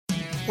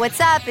What's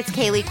up? It's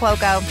Kaylee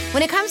Cuoco.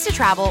 When it comes to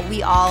travel,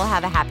 we all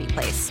have a happy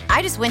place.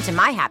 I just went to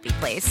my happy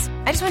place.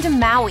 I just went to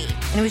Maui,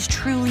 and it was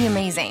truly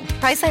amazing.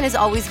 Priceline has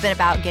always been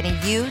about getting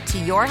you to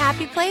your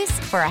happy place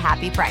for a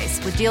happy price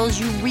with deals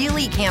you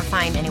really can't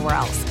find anywhere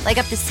else. Like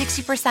up to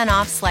 60%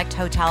 off select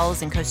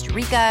hotels in Costa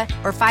Rica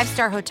or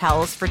 5-star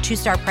hotels for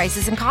 2-star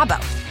prices in Cabo.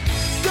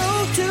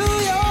 Go to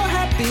your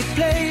happy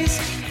place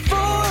for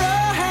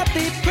a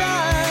happy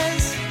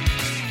price.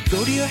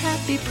 Go to your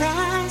happy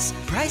price,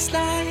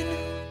 Priceline.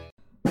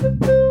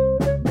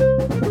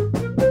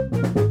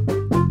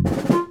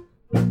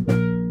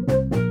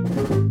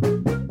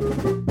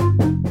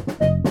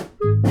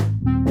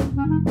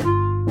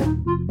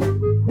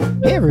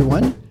 Hey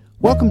everyone,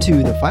 welcome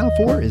to The Final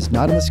Four is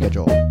Not on the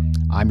Schedule.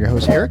 I'm your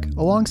host Eric,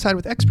 alongside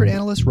with expert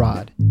analyst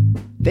Rod.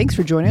 Thanks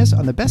for joining us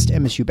on the best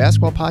MSU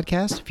basketball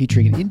podcast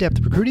featuring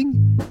in-depth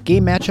recruiting,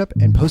 game matchup,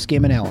 and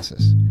post-game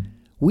analysis.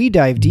 We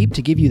dive deep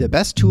to give you the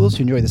best tools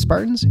to enjoy the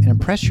Spartans and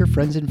impress your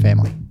friends and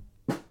family.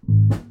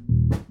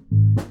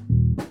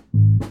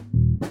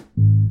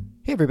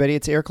 Hey everybody,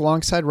 it's Eric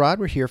alongside Rod.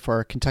 We're here for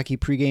our Kentucky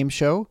pregame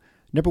show.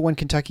 Number 1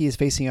 Kentucky is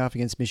facing off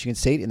against Michigan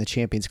State in the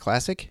Champions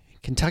Classic.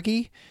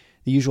 Kentucky,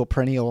 the usual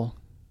perennial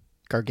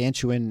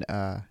gargantuan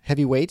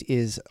heavyweight,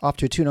 is off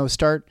to a 2-0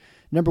 start.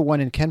 Number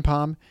 1 in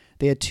KenPom.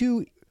 They had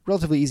 2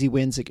 relatively easy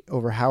wins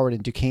over Howard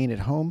and Duquesne at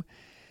home.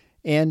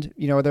 And,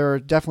 you know, they're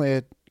definitely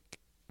a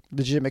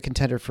legitimate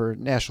contender for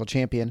national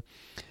champion.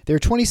 They were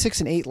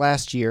 26-8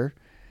 last year,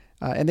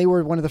 and they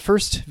were one of the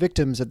first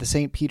victims of the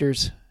St.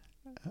 Peter's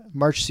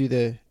march through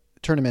the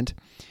tournament,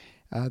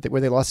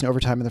 where they lost in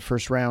overtime in the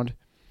first round.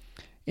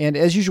 And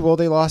as usual,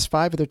 they lost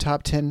 5 of their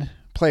top 10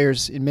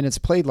 players in minutes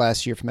played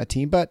last year from that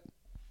team, but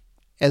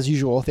as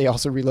usual, they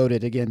also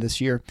reloaded again this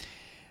year.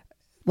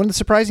 One of the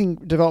surprising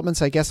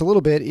developments, I guess, a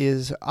little bit,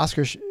 is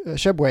Oscar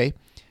Tshiebwe,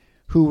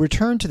 who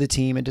returned to the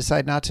team and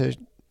decided not to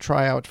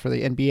try out for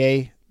the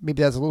NBA.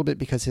 Maybe that's a little bit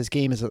because his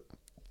game is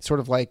sort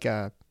of like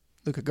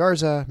Luka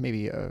Garza,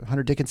 maybe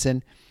Hunter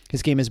Dickinson.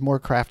 His game is more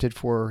crafted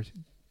for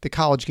the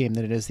college game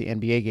than it is the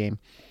NBA game.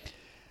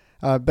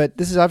 But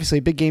this is obviously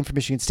a big game for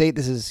Michigan State.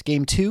 This is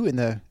game 2 in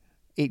the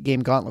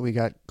 8-game gauntlet we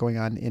got going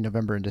on in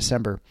November and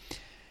December.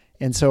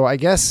 And so I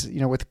guess, you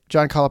know, with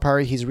John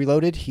Calipari, he's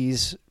reloaded,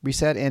 he's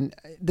reset, and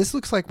this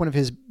looks like one of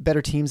his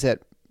better teams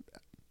that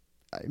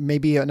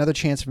maybe another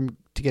chance for him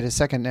to get his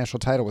second national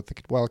title with the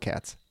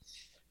Wildcats.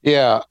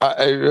 Yeah,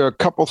 a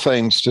couple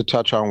things to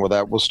touch on with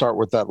that. We'll start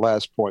with that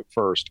last point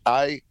first.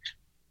 I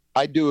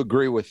do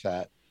agree with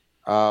that.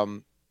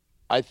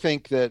 I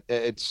think that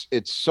it's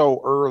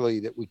so early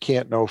that we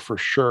can't know for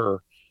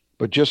sure,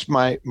 but just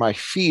my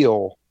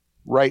feel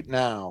right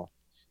now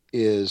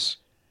is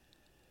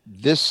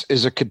this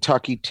is a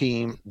Kentucky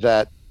team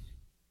that,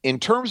 in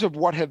terms of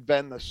what have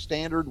been the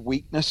standard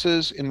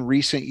weaknesses in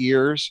recent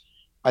years,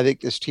 I think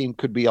this team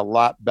could be a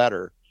lot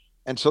better.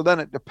 And so then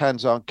it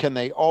depends on, can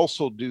they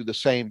also do the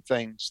same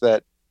things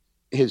that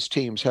his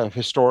teams have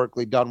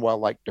historically done well,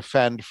 like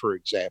defend, for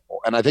example.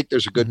 And I think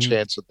there's a good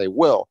chance that they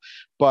will.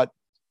 But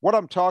what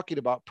I'm talking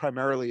about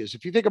primarily is,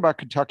 if you think about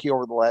Kentucky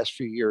over the last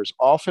few years,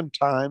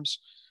 oftentimes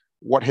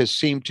what has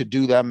seemed to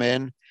do them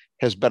in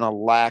has been a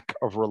lack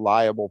of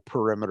reliable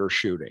perimeter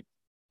shooting.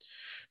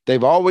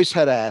 They've always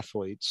had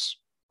athletes,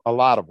 a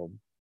lot of them.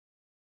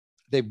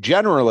 They've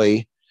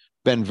generally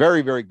been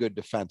very, very good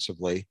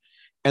defensively,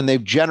 and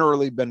they've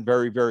generally been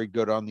very, very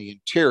good on the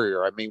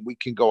interior. I mean, we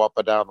can go up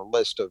and down the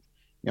list of,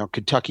 you know,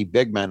 Kentucky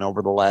big men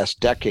over the last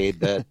decade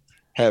that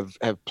have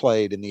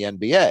played in the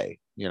NBA,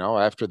 you know,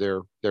 after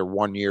their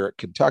 1 year at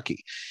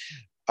Kentucky.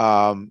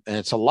 And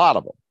it's a lot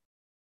of them.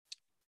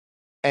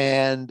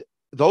 And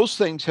those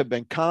things have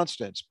been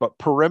constants, but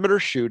perimeter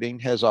shooting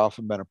has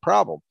often been a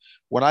problem.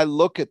 When I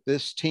look at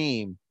this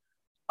team,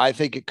 I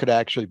think it could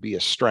actually be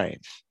a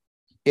strength.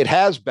 It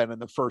has been in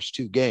the first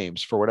 2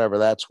 games, for whatever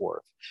that's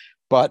worth.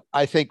 But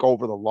I think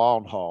over the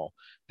long haul,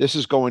 this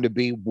is going to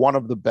be one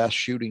of the best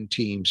shooting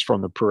teams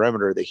from the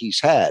perimeter that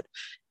he's had.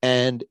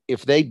 And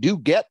if they do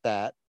get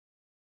that,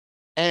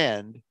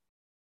 and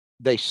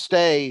they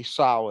stay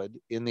solid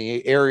in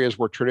the areas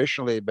where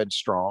traditionally they've been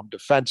strong,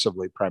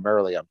 defensively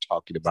primarily I'm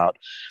talking about,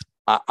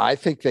 I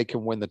think they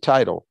can win the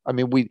title. I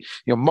mean,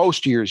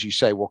 most years you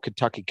say, well,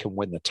 Kentucky can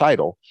win the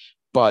title,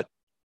 but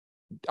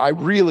I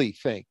really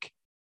think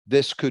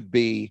this could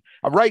be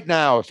right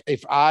now.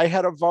 If I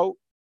had a vote,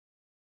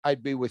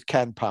 I'd be with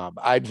KenPom.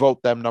 I'd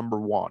vote them number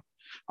 1.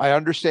 I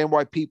understand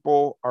why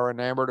people are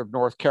enamored of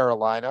North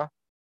Carolina.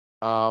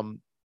 And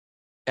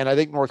I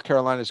think North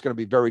Carolina is going to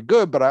be very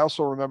good, but I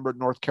also remember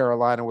North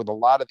Carolina with a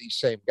lot of these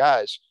same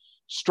guys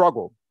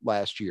struggled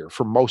last year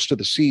for most of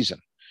the season.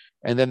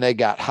 And then they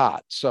got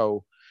hot.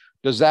 So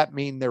does that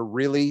mean they're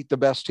really the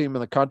best team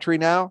in the country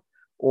now?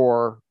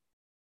 Or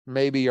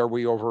maybe are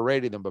we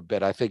overrating them a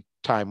bit? I think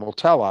time will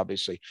tell,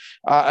 obviously.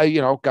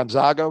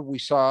 Gonzaga, we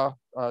saw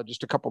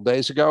just a couple of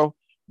days ago,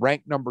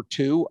 ranked number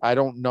 2. I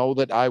don't know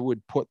that I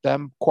would put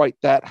them quite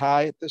that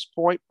high at this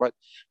point. But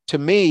to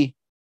me,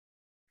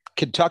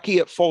 Kentucky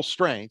at full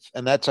strength,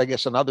 and that's, I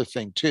guess, another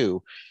thing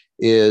too,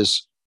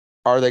 is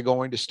are they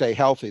going to stay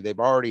healthy? They've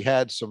already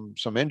had some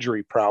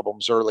injury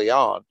problems early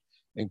on,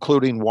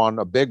 including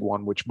a big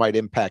one, which might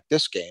impact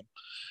this game.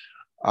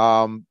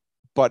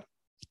 But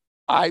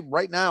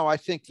right now, I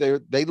think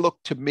they look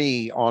to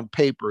me on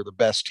paper the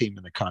best team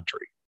in the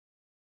country.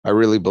 I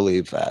really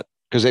believe that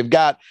because they've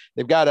got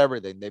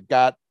everything. They've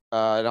got,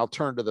 and I'll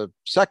turn to the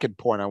second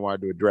point I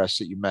wanted to address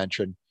that you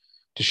mentioned,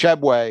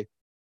 Tshiebwe,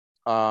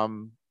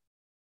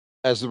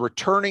 as the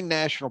returning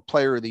National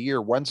Player of the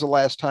Year. When's the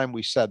last time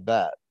we said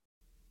that?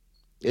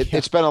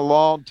 It's been a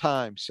long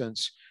time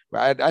since.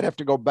 I'd have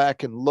to go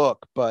back and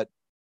look, but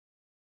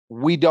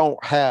we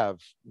don't have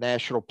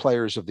National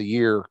Players of the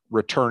Year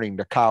returning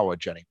to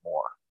college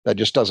anymore. That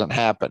just doesn't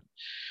happen.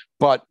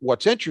 But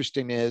what's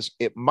interesting is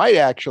it might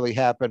actually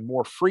happen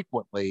more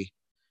frequently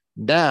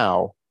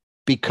now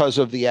because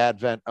of the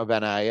advent of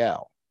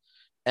NIL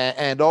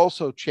and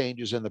also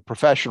changes in the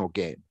professional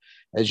game.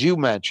 As you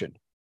mentioned,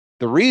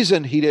 the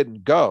reason he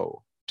didn't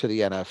go to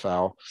the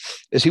NFL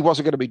is he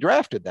wasn't going to be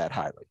drafted that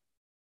highly.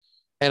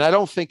 And I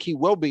don't think he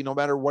will be no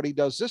matter what he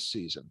does this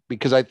season,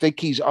 because I think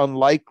he's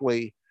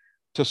unlikely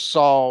to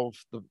solve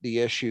the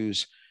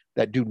issues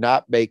that do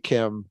not make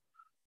him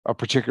a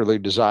particularly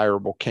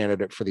desirable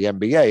candidate for the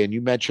NBA. And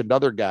you mentioned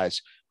other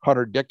guys,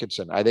 Hunter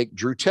Dickinson. I think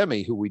Drew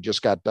Timme, who we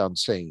just got done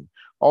seeing,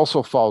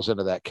 also falls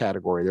into that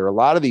category. There are a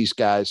lot of these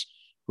guys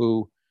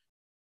who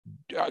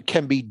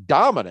can be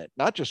dominant,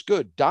 not just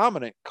good,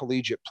 dominant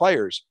collegiate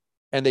players,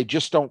 and they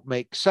just don't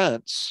make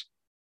sense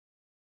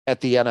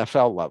at the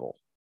NFL level.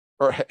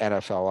 Or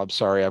NFL, I'm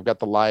sorry, I've got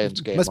the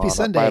Lions game Must be on.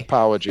 Sunday. My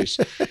apologies.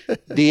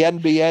 The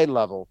NBA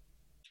level.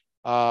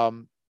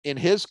 In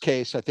his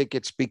case, I think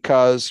it's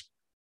because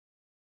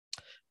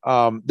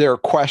there are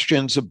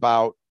questions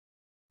about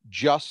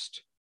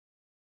just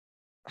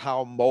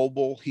how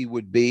mobile he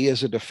would be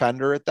as a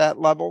defender at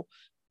that level.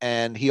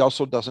 And he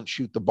also doesn't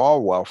shoot the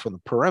ball well from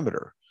the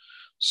perimeter.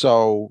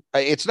 So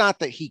it's not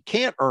that he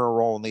can't earn a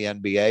role in the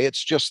NBA.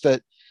 It's just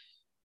that,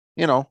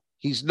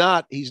 he's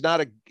not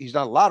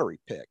a lottery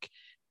pick.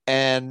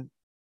 And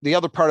the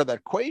other part of that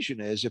equation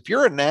is if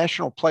you're a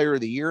National Player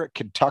of the Year at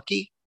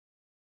Kentucky,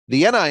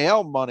 the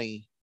NIL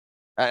money,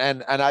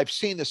 and I've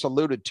seen this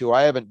alluded to,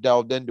 I haven't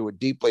delved into it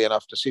deeply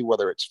enough to see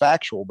whether it's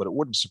factual, but it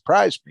wouldn't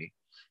surprise me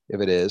if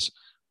it is.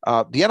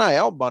 The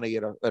NIL money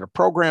at a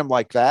program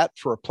like that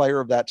for a player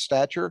of that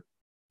stature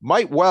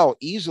might well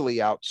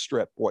easily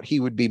outstrip what he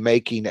would be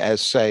making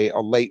as, say, a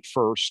late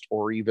first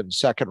or even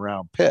second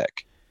round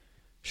pick.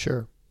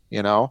 Sure.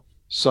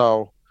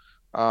 So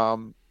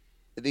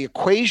the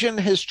equation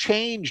has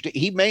changed.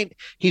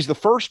 He's the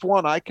first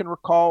one I can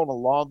recall in a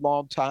long,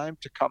 long time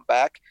to come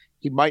back.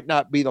 He might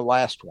not be the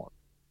last one,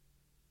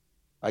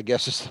 I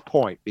guess is the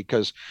point,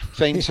 because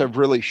things have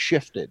really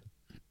shifted,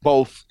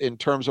 both in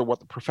terms of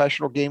what the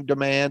professional game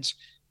demands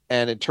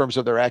and in terms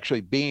of there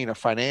actually being a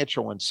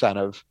financial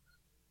incentive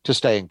to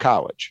stay in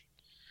college.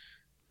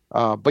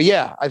 But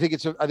yeah, I think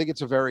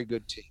it's a very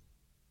good team.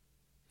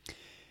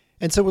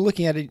 And so we're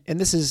looking at it, and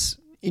this is,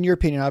 in your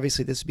opinion,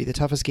 obviously this would be the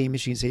toughest game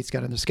Michigan State's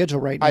got on their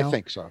schedule right now. I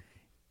think so.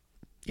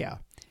 Yeah.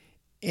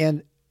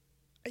 And,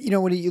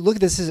 when you look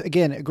at this, is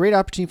again, a great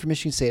opportunity for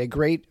Michigan State, a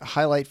great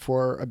highlight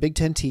for a Big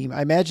Ten team.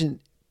 I imagine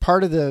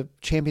part of the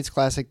Champions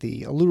Classic,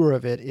 the allure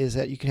of it is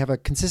that you can have a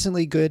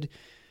consistently good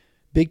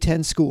Big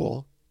Ten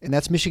school, and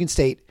that's Michigan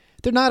State.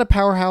 They're not a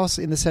powerhouse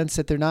in the sense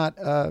that they're not,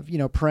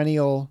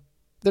 perennial.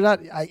 They're not,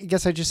 I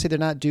guess I'd just say they're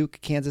not Duke,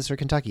 Kansas, or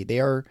Kentucky. They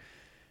are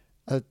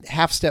a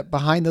half step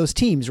behind those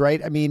teams,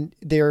 right? I mean,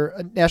 they're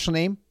a national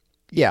name.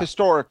 Yeah.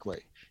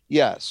 Historically,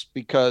 yes,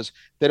 because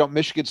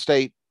Michigan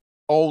State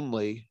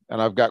only,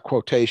 and I've got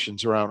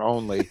quotations around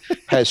only,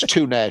 has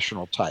 2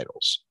 national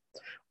titles.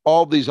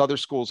 All these other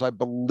schools, I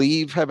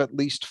believe, have at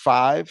least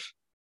 5,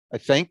 I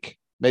think,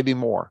 maybe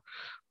more.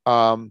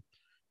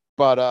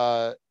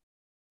 But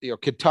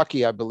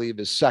Kentucky, I believe,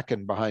 is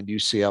second behind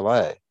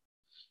UCLA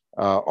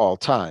all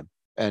time.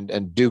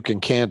 And Duke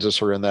and Kansas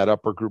are in that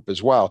upper group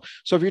as well.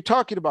 So if you're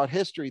talking about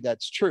history,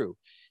 that's true.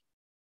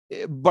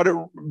 But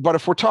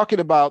if we're talking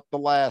about the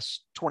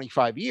last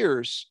 25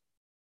 years,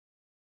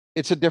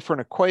 it's a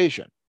different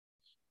equation.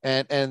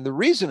 And the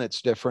reason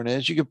it's different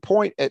is you can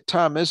point at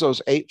Tom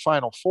Izzo's 8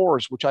 Final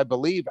Fours, which I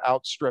believe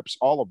outstrips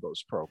all of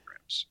those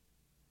programs.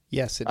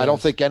 Yes, it does. I don't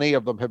think any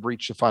of them have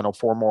reached the Final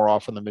Four more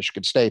often than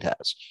Michigan State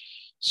has.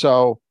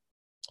 So,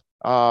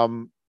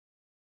 again,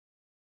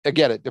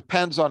 it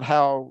depends on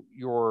how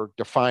you're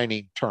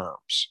defining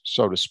terms,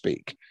 so to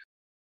speak.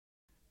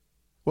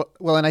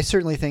 Well, and I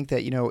certainly think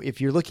that,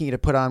 if you're looking to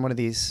put on one of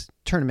these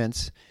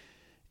tournaments,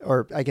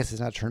 or I guess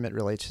it's not a tournament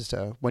really, it's just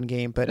a one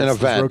game, but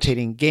it's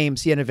rotating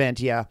games, an event,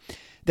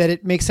 that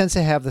it makes sense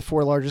to have the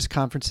 4 largest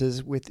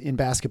conferences in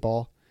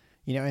basketball,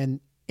 and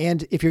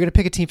if you're going to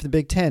pick a team for the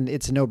Big Ten,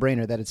 it's a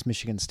no-brainer that it's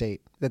Michigan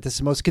State, that this is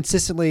the most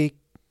consistently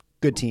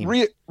good team.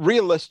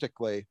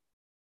 Realistically,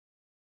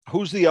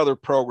 who's the other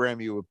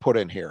program you would put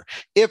in here?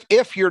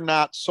 If you're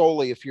not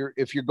solely, if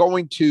you're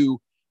going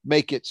to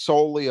make it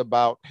solely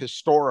about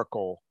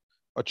historical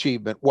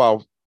achievement,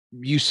 well,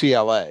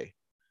 UCLA,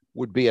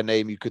 would be a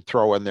name you could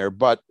throw in there.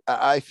 But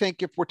I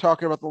think if we're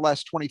talking about the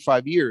last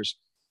 25 years,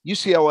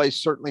 UCLA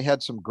certainly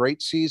had some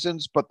great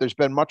seasons, but there's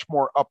been much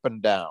more up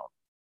and down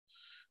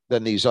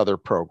than these other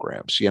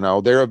programs.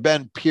 There have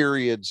been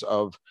periods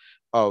of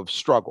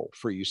struggle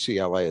for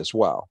UCLA as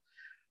well.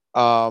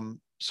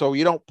 So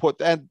you don't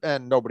put,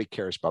 and nobody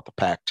cares about the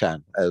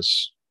Pac-10,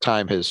 as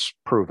time has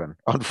proven,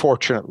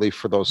 unfortunately,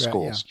 for those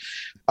schools.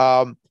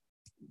 Yeah.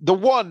 The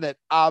one that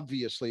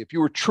obviously, if you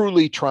were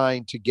truly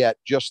trying to get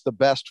just the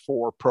best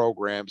four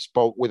programs,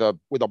 both with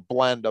a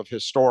blend of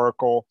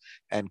historical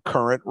and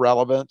current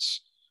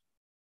relevance,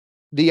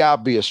 the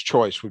obvious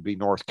choice would be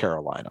North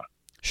Carolina.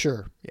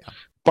 Sure. Yeah.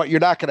 But you're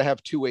not going to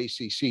have two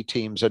ACC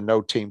teams and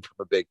no team from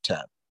the Big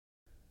Ten.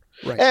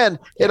 Right. And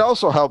it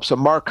also helps that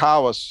Mark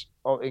Hollis,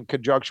 in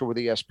conjunction with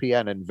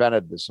ESPN,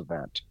 invented this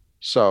event.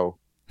 So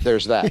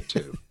there's that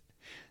too.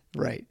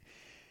 Right.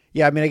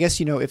 Yeah. I mean, I guess,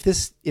 if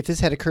this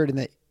had occurred in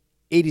the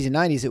 80s and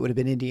 90s, it would have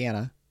been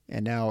Indiana,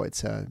 and now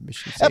it's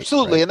Michigan State.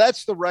 Absolutely.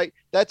 Right? And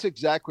that's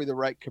exactly the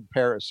right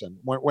comparison.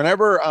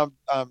 Whenever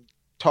I'm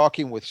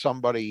talking with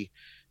somebody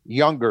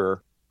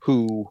younger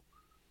who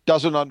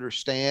doesn't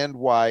understand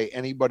why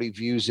anybody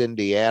views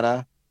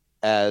Indiana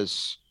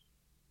as,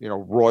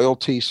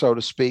 royalty, so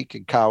to speak,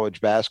 in college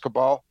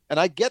basketball. And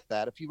I get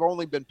that. If you've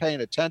only been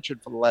paying attention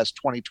for the last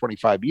 20,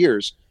 25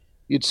 years,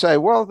 you'd say,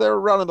 well, they're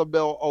run of the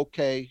mill,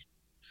 okay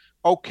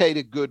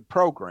to good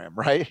program,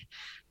 right?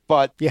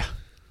 But yeah,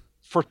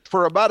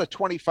 for about a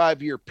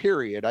 25-year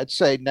period, I'd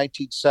say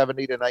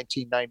 1970 to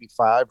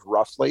 1995,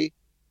 roughly,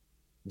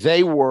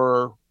 they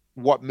were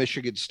what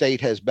Michigan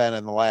State has been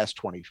in the last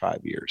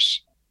 25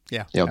 years.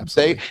 Yeah,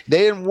 they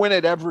didn't win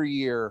it every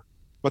year,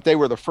 but they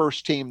were the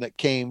first team that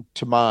came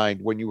to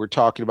mind when you were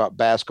talking about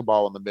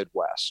basketball in the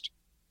Midwest.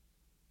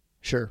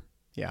 Sure.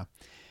 Yeah.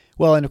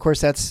 Well, and of course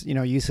that's,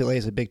 UCLA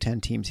is a Big Ten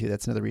team too.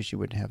 That's another reason you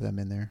wouldn't have them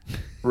in there.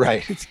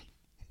 Right.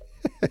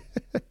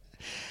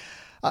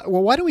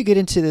 Well, why don't we get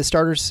into the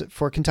starters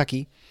for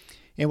Kentucky?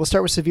 And we'll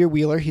start with Sahvir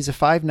Wheeler. He's a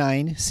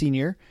 5'9"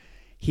 senior.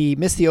 He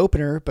missed the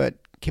opener, but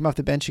came off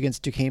the bench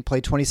against Duquesne,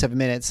 played 27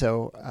 minutes,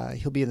 so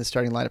he'll be in the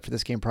starting lineup for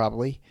this game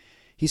probably.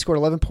 He scored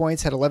 11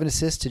 points, had 11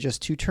 assists to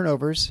just 2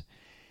 turnovers,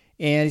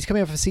 and he's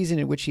coming off a season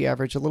in which he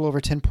averaged a little over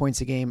 10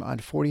 points a game on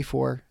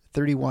 44,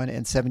 31,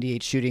 and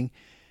 78 shooting,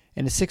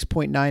 and a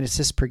 6.9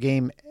 assists per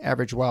game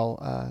average,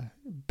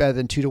 better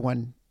than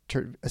 2-to-1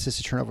 assist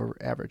to turnover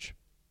average.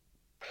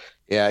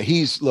 Yeah,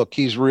 he's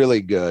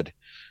really good.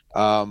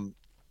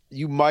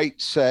 You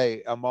might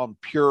say among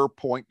pure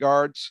point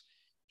guards,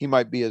 he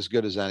might be as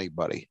good as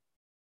anybody.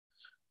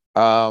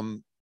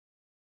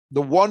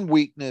 The one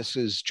weakness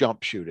is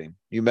jump shooting.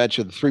 You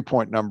mentioned the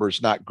 3-point number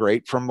is not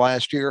great from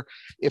last year.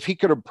 If he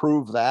could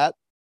improve that,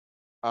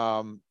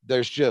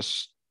 there's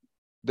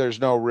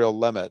no real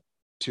limit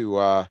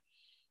to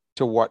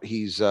what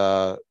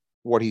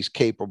he's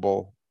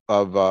capable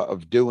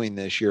of doing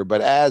this year.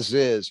 But as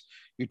is,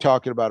 you're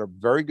talking about a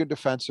very good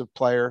defensive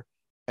player,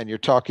 and you're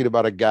talking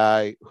about a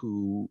guy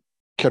who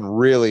can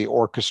really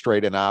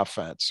orchestrate an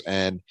offense.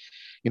 And,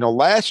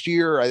 last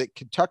year, I think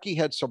Kentucky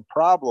had some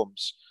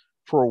problems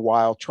for a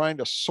while trying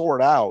to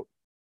sort out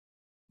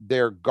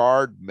their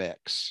guard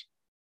mix.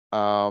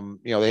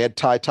 They had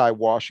Ty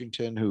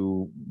Washington,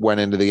 who went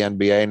into the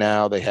NBA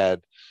now. They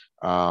had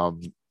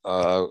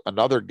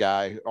another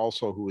guy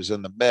also who was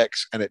in the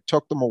mix, and it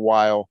took them a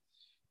while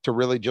to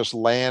really just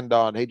land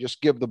on, hey,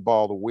 just give the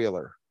ball to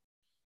Wheeler.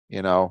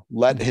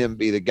 Let him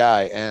be the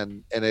guy.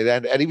 And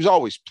he was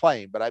always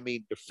playing, but I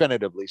mean,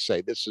 definitively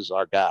say, this is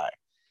our guy.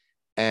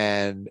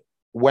 And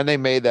when they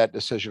made that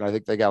decision, I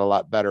think they got a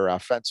lot better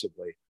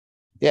offensively.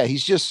 Yeah,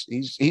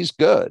 he's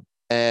good.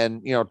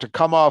 And, to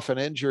come off an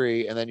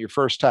injury and then your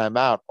first time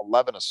out,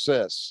 11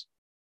 assists,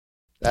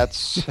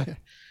 that's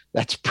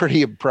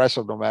pretty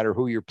impressive no matter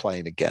who you're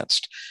playing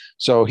against.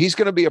 So he's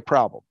going to be a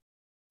problem.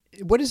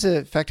 What is the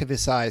effect of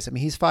his size? I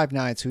mean, he's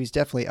 5'9", so he's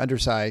definitely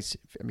undersized.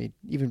 I mean,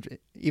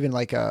 even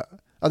like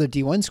other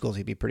D1 schools,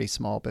 he'd be pretty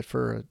small, but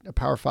for a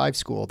Power 5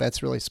 school,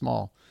 that's really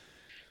small.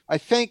 I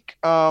think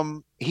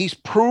he's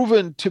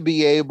proven to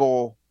be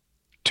able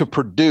to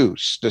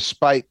produce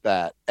despite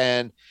that.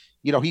 And,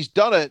 he's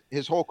done it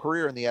his whole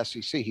career in the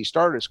SEC. He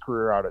started his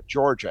career out at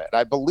Georgia. And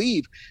I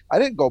believe, I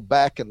didn't go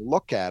back and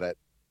look at it,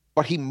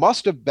 but he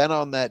must have been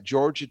on that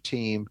Georgia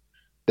team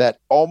that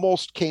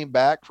almost came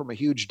back from a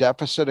huge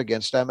deficit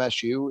against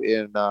MSU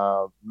in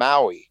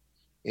Maui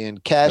in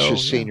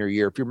Cash's senior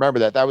year. If you remember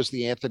that was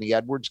the Anthony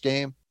Edwards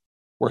game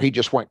where he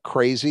just went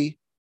crazy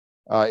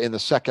in the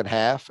second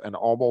half and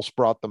almost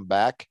brought them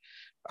back.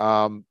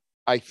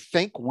 I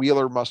think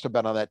Wheeler must have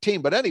been on that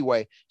team. But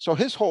anyway, so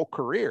his whole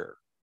career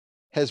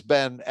has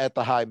been at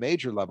the high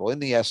major level in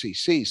the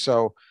SEC.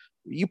 So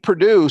you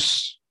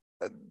produce,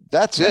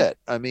 that's it.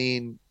 I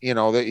mean,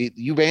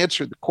 you've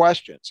answered the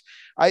questions.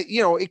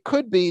 It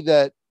could be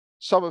that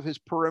some of his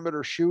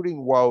perimeter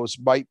shooting woes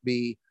might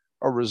be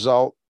a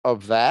result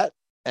of that.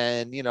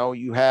 And,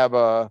 you have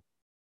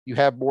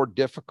more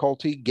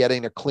difficulty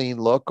getting a clean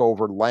look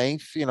over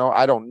length.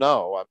 I don't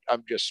know.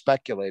 I'm just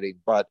speculating,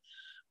 but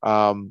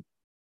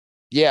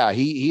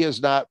he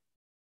has not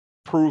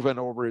proven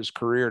over his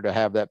career to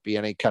have that be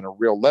any kind of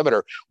real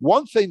limiter.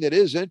 One thing that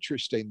is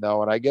interesting,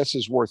 though, and I guess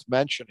is worth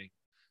mentioning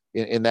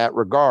in that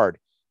regard,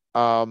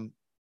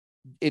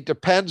 it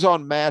depends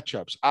on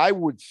matchups. I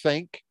would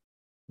think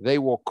they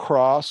will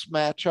cross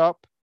matchup.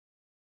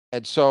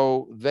 And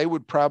so they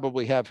would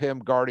probably have him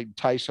guarding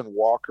Tyson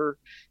Walker,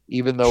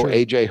 even though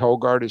A.J.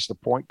 Hoggard is the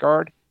point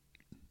guard.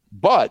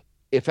 But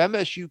if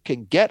MSU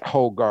can get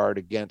Hoggard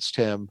against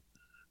him,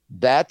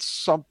 that's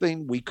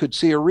something we could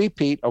see a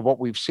repeat of what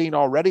we've seen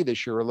already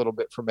this year a little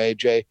bit from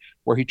A.J.,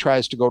 where he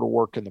tries to go to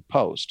work in the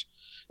post.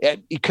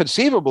 And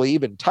conceivably,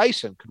 even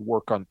Tyson could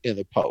work in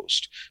the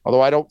post,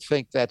 although I don't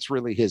think that's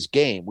really his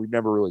game. We've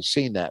never really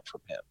seen that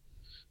from him.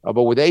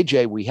 But with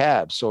A.J., we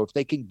have. So if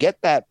they can get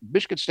that,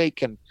 Michigan State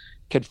can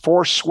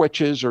force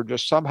switches or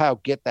just somehow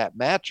get that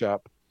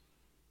matchup,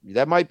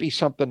 that might be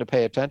something to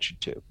pay attention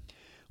to.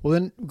 Well,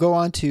 then go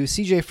on to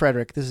C.J.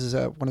 Frederick. This is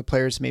one of the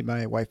players who made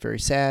my wife very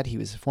sad. He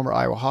was a former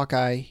Iowa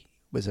Hawkeye,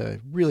 was a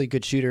really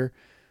good shooter,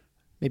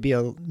 maybe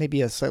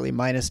a slightly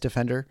minus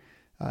defender,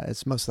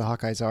 as most of the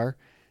Hawkeyes are.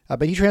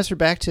 But he transferred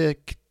back to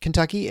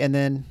Kentucky, and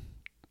then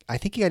I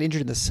think he got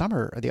injured in the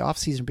summer or the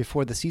offseason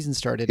before the season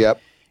started. Yep.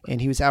 And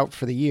he was out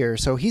for the year.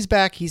 So he's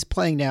back. He's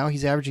playing now.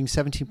 He's averaging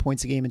 17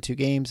 points a game in 2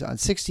 games on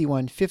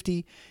 61,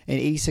 50, and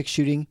 86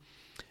 shooting,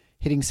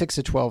 hitting 6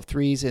 of 12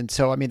 threes. And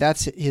so, I mean,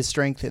 that's his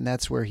strength, and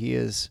that's where he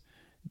is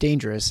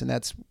dangerous. And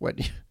that's what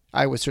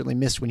Iowa certainly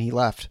missed when he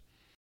left.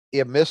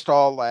 He missed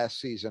all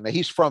last season.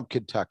 He's from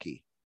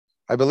Kentucky.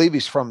 I believe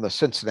he's from the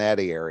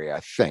Cincinnati area,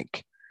 I think,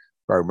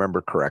 if I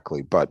remember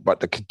correctly, but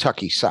the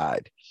Kentucky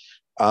side.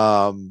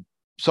 So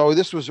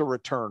this was a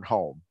return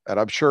home, and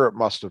I'm sure it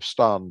must have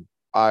stunned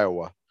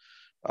Iowa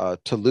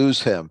to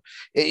lose him.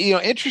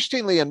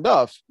 Interestingly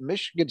enough,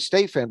 Michigan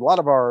State fans, a lot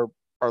of our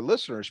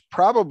listeners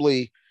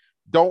probably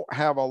don't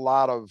have a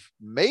lot of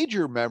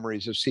major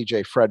memories of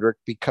C.J. Frederick,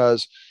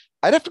 because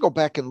I'd have to go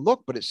back and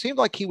look, but it seemed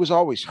like he was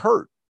always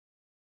hurt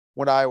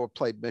when Iowa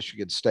played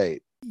Michigan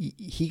State.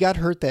 He got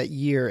hurt that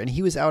year, and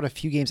he was out a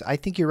few games. I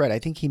think you're right. I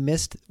think he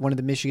missed one of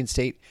the Michigan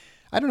State.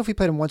 I don't know if we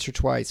played him once or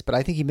twice, but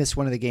I think he missed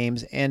one of the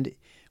games and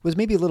was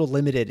maybe a little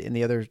limited in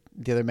the other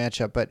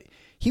matchup. But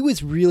he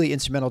was really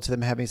instrumental to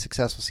them having a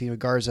successful season with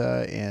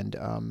Garza, and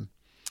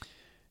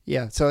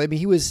so I mean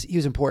he was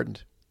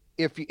important.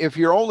 If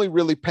you're only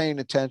really paying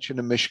attention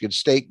to Michigan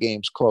State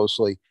games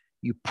closely,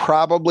 you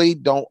probably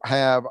don't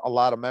have a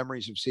lot of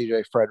memories of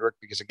C.J. Frederick,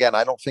 because again,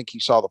 I don't think he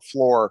saw the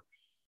floor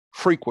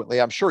frequently.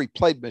 I'm sure he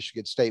played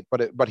Michigan State,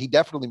 but he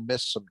definitely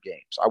missed some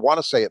games. I want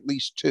to say at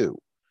least 2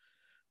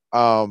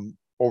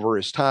 over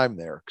his time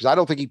there, because I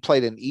don't think he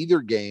played in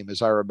either game,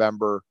 as I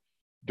remember,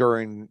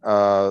 during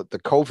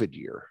the COVID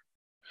year.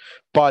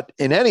 But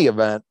in any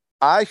event,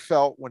 I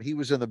felt when he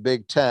was in the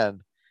Big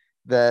Ten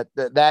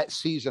that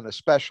season,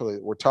 especially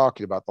that we're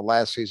talking about, the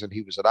last season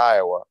he was at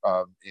Iowa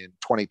in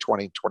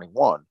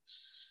 2020-21,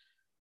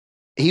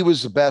 he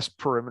was the best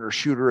perimeter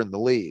shooter in the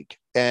league.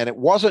 And it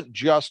wasn't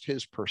just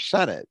his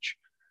percentage,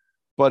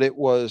 but it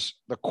was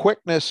the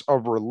quickness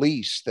of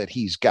release that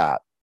he's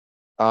got.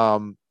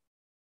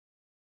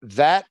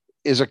 That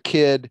is a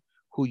kid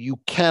who you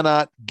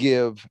cannot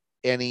give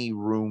any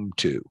room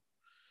to.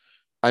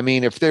 I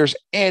mean, if there's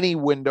any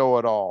window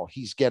at all,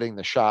 he's getting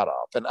the shot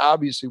off. And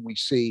obviously we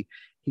see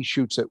he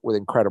shoots it with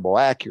incredible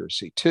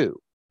accuracy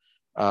too.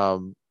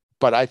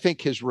 But I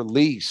think his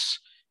release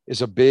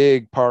is a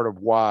big part of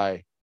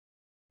why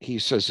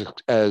he's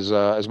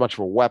as much of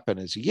a weapon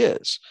as he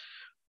is.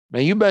 Now,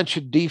 you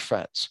mentioned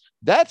defense.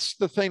 That's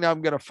the thing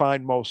I'm going to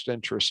find most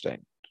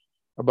interesting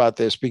about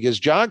this, because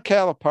John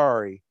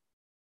Calipari,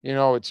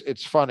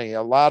 it's funny.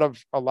 A lot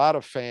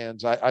of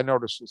fans, I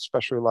noticed,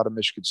 especially a lot of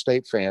Michigan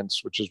State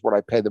fans, which is what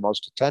I pay the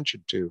most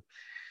attention to,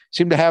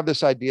 seem to have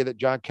this idea that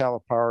John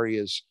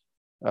Calipari is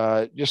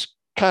just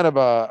kind of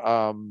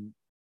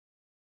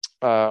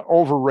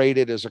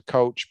overrated as a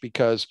coach,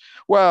 because,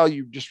 well,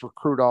 you just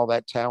recruit all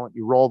that talent,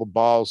 you roll the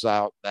balls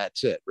out,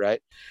 that's it,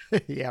 right?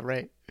 Yeah,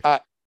 right.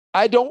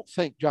 I don't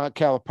think John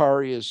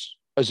Calipari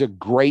is a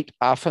great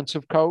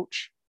offensive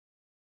coach.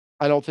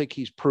 I don't think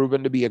he's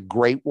proven to be a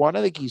great one.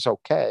 I think he's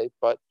okay,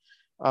 but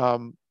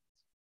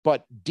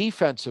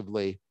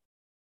defensively,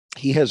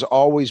 he has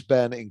always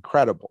been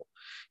incredible.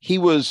 He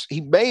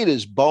made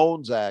his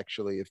bones,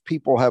 actually. If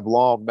people have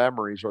long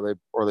memories or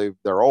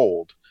they're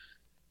old,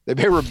 they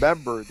may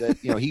remember that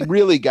he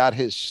really got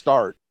his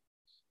start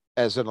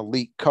as an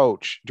elite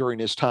coach during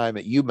his time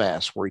at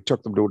UMass, where he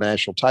took them to a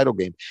national title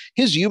game.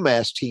 His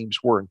UMass teams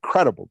were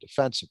incredible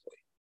defensively.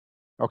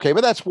 Okay,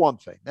 but that's one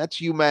thing.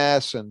 That's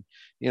UMass, and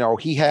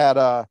he had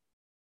a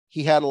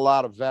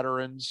lot of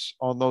veterans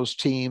on those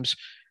teams.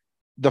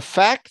 The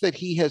fact that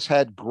he has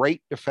had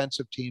great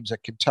defensive teams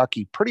at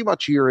Kentucky pretty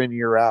much year in,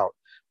 year out,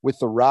 with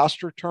the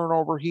roster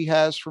turnover he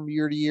has from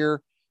year to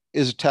year,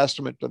 is a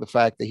testament to the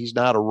fact that he's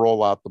not a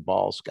roll out the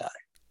balls guy.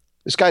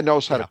 This guy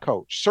knows how to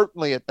coach.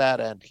 Certainly at that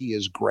end, he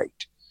is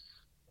great.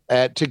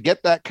 And to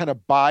get that kind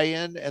of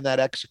buy-in and that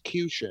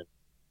execution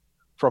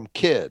from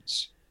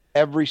kids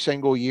every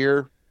single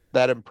year,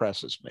 that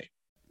impresses me.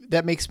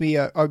 that makes me,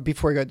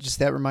 before I go, just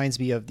that reminds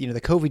me of,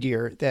 the COVID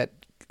year that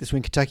this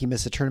when Kentucky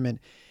missed the tournament.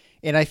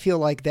 And I feel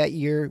like that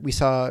year we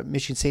saw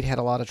Michigan State had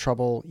a lot of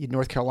trouble.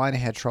 North Carolina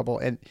had trouble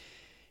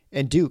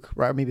and Duke,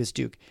 right? Maybe it's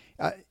Duke.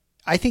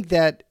 I think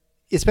that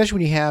especially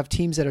when you have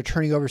teams that are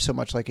turning over so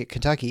much like at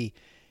Kentucky,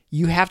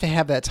 you have to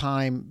have that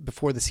time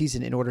before the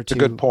season in order to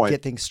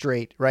get things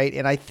straight, right?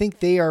 And I think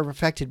they are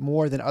affected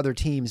more than other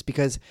teams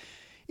because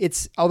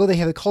although they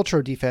have a culture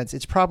of defense,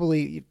 it's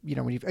probably,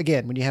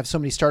 when you have so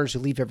many starters who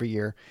leave every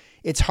year,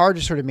 it's hard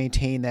to sort of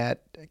maintain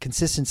that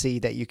consistency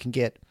that you can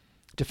get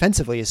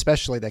defensively,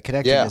 especially that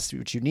connectedness,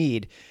 which you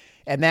need.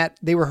 And that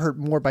they were hurt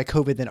more by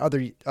COVID than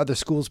other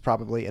schools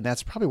probably. And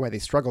that's probably why they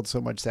struggled so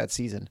much that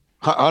season.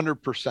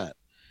 100%.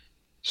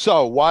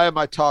 So why am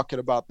I talking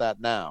about that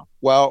now?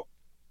 Well,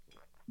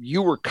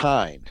 you were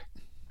kind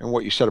in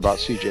what you said about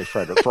CJ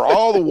Frederick. For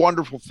all the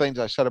wonderful things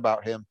I said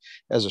about him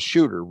as a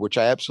shooter, which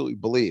I absolutely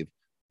believe,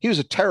 he was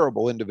a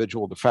terrible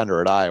individual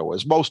defender at Iowa,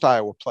 as most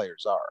Iowa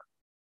players are.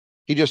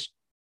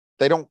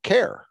 They don't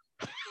care.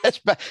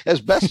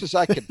 As best as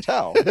I can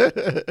tell,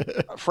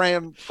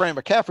 Fran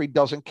McCaffery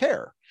doesn't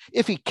care.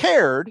 If he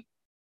cared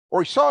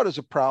or he saw it as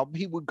a problem,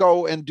 he would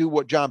go and do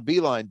what John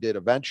Beilein did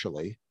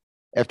eventually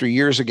after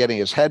years of getting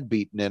his head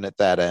beaten in at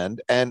that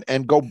end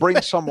and go bring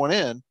someone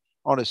in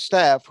on his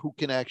staff who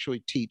can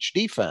actually teach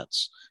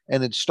defense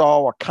and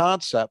install a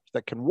concept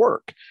that can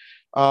work.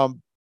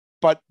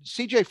 But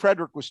CJ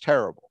Frederick was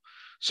terrible.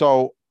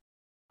 So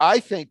I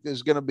think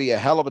there's going to be a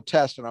hell of a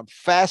test, and I'm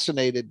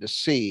fascinated to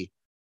see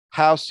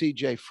how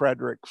CJ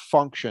Frederick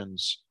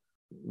functions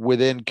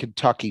within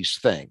Kentucky's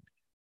thing,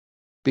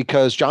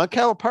 because John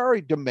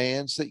Calipari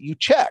demands that you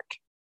check.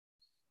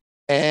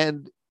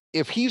 And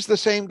if he's the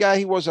same guy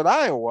he was at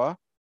Iowa,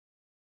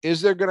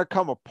 is there going to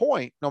come a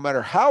point, no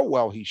matter how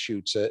well he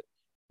shoots it,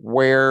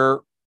 where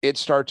it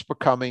starts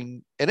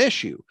becoming an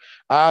issue?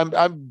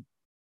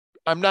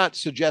 I'm not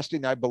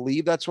suggesting I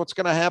believe that's what's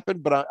going to happen,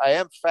 but I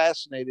am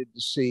fascinated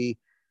to see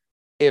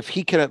if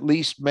he can at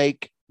least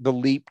make the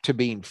leap to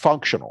being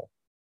functional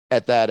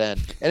at that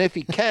end. And if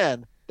he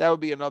can, that would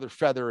be another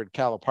feather in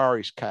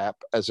Calipari's cap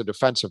as a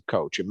defensive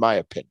coach, in my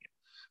opinion,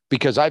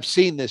 because I've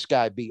seen this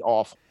guy be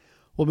awful.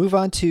 We'll move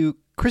on to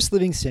Chris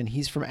Livingston.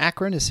 He's from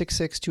Akron, a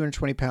 6'6",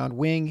 220-pound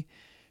wing,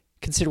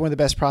 considered one of the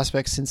best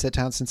prospects since that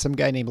town, since some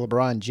guy named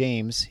LeBron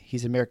James.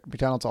 He's a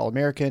McDonald's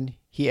All-American.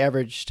 He's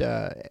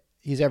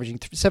averaging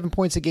 7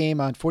 points a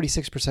game on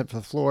 46% for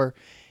the floor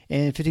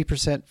and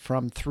 50%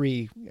 from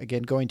three.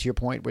 Again, going to your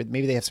point where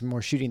maybe they have some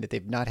more shooting that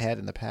they've not had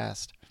in the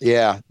past.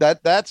 Yeah,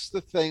 that's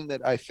the thing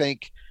that I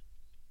think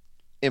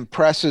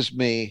impresses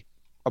me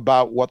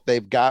about what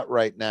they've got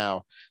right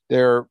now.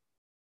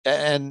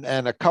 And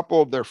a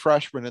couple of their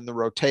freshmen in the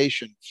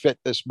rotation fit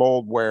this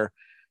mold where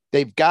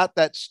they've got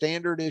that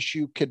standard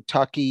issue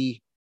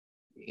Kentucky,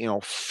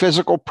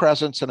 physical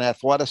presence and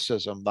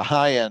athleticism, the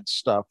high end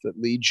stuff that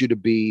leads you to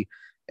be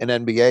an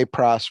NBA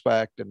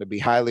prospect and to be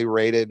highly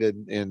rated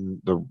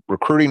in the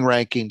recruiting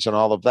rankings and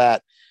all of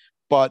that.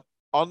 But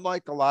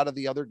unlike a lot of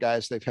the other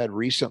guys they've had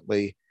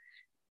recently,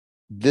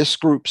 this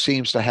group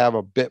seems to have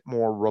a bit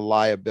more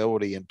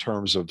reliability in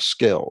terms of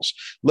skills.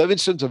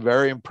 Livingston's a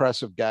very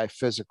impressive guy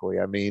physically.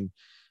 I mean,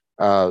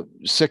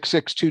 6'6",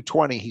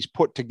 220, he's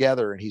put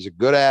together and he's a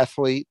good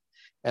athlete.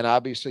 And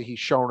obviously he's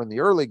shown in the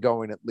early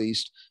going, at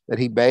least, that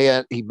he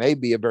may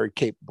be a very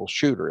capable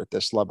shooter at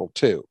this level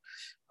too.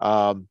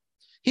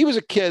 He was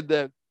a kid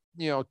that,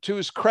 to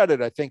his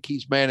credit, I think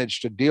he's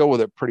managed to deal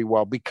with it pretty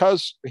well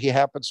because he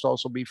happens to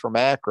also be from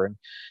Akron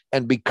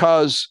and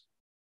because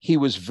he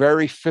was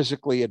very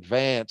physically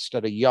advanced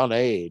at a young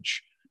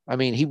age. I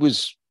mean, he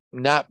was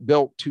not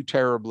built too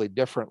terribly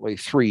differently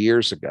 3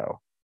 years ago,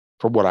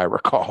 from what I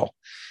recall.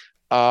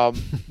 The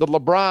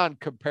LeBron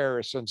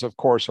comparisons, of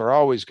course, are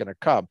always going to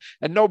come.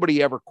 And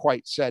nobody ever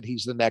quite said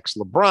he's the next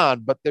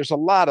LeBron, but there's a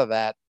lot of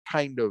that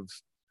kind of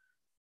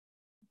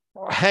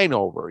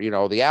hangover,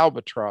 the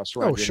albatross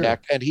around your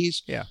neck. And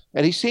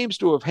he seems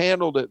to have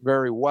handled it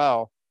very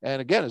well. And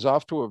again, is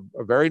off to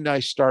a very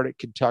nice start at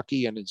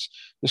Kentucky, and it's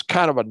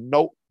kind of a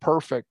note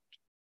perfect,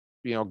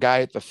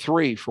 guy at the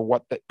three for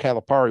what that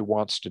Calipari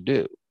wants to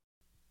do.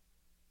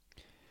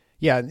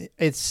 Yeah,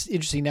 it's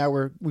interesting. Now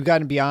we've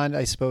gotten beyond,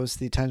 I suppose,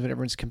 the times when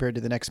everyone's compared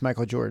to the next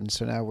Michael Jordan.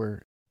 So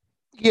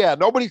now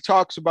nobody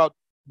talks about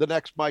the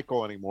next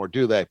Michael anymore,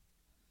 do they?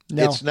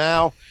 No.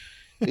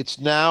 It's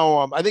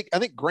now. I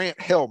think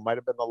Grant Hill might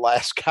have been the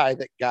last guy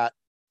that got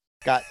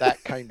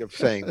that kind of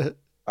thing.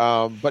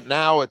 But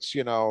now it's,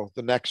 the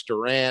next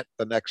Durant,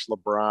 the next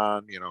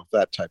LeBron,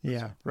 that type of thing.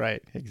 Yeah,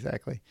 right.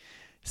 Exactly.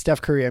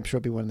 Steph Curry, I'm sure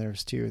will be one of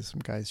theirs too,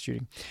 some guys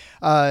shooting.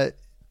 That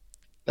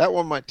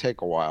one might take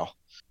a while.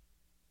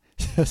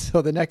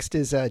 So the next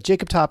is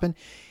Jacob Toppin.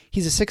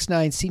 He's a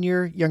 6'9"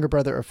 senior, younger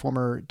brother of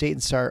former Dayton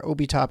star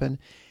Obi Toppin.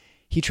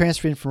 He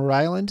transferred in from Rhode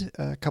Island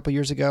a couple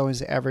years ago and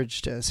has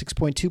averaged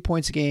 6.2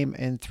 points a game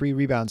and 3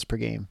 rebounds per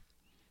game.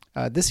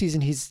 This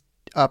season he's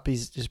up.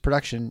 His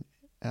production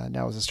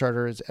now as a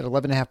starter is at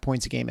 11.5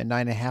 points a game and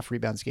 9.5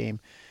 rebounds a game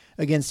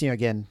against,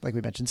 again, like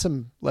we mentioned,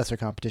 some lesser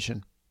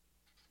competition.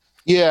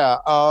 Yeah.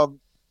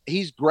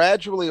 he's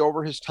gradually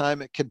over his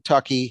time at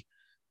Kentucky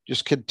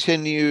just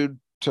continued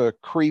to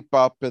creep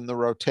up in the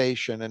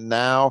rotation and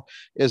now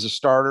is a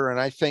starter. And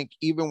I think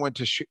even when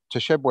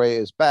Tshiebwe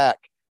is back,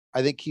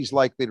 I think he's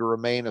likely to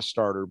remain a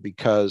starter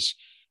because,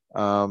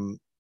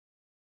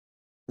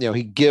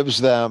 he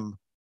gives them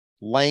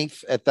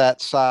length at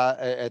that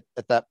side,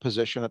 at that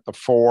position at the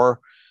 4,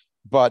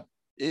 but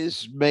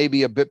is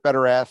maybe a bit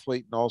better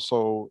athlete and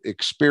also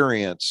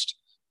experienced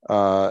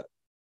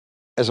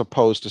as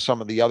opposed to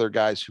some of the other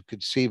guys who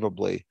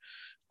conceivably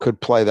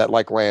could play that,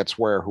 like Lance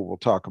Ware, who we'll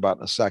talk about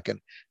in a second.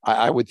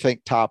 I would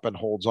think Toppin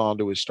holds on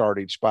to his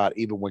starting spot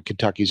even when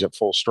Kentucky's at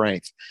full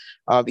strength.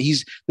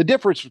 He's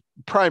the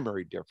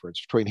primary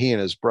difference between he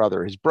and his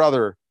brother. His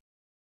brother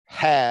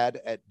had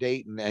at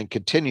Dayton and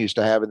continues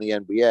to have in the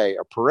NBA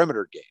a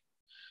perimeter game.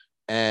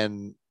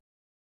 And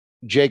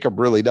Jacob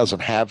really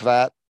doesn't have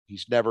that.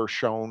 He's never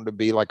shown to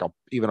be like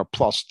even a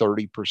plus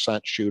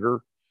 30%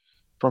 shooter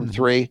from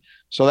 3.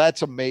 So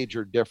that's a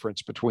major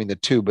difference between the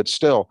two, but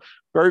still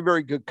very,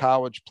 very good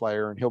college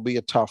player. And he'll be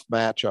a tough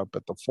matchup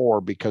at the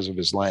 4 because of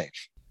his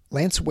length.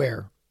 Lance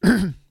Ware,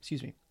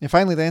 excuse me. And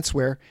finally, Lance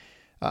Ware,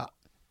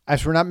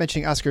 as we're not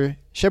mentioning Oscar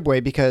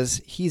Tshiebwe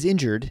because he's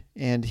injured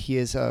and he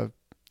is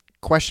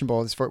questionable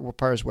as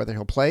far as whether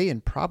he'll play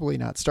and probably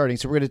not starting.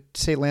 So we're going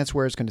to say Lance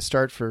Ware is going to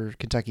start for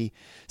Kentucky.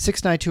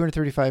 6'9",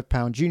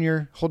 235-pound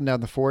junior, holding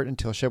down the fort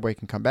until Tshiebwe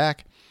can come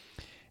back.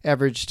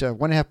 Averaged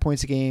 1.5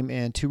 points a game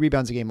and 2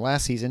 rebounds a game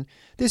last season.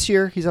 This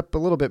year, he's up a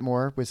little bit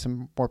more with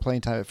some more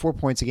playing time at 4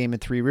 points a game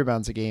and 3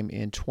 rebounds a game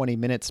in 20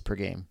 minutes per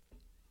game.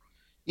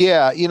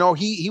 Yeah,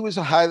 he was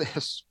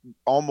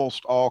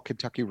almost all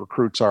Kentucky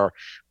recruits are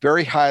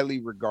very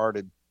highly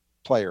regarded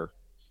player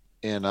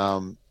in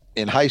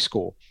high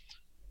school.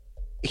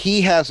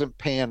 He hasn't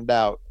panned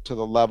out to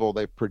the level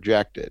they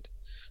projected.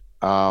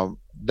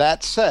 That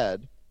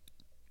said,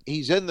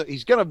 he's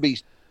going to be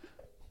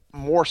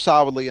more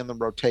solidly in the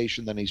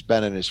rotation than he's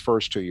been in his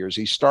first 2 years.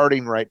 He's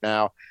starting right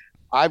now.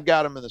 I've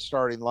got him in the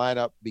starting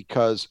lineup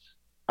because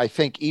I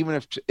think even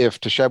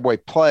if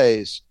Tshiebwe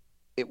plays,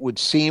 it would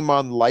seem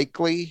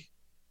unlikely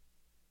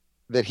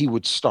that he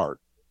would start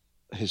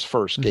his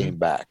first game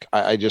back.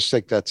 I just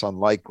think that's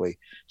unlikely.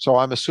 So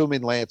I'm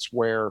assuming Lance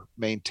Ware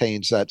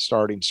maintains that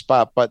starting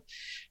spot. But,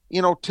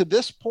 to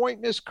this point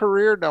in his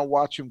career, now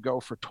watch him go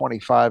for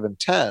 25 and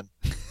 10.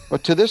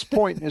 But to this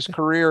point in his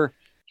career,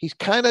 he's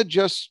kind of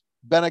just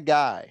been a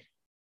guy.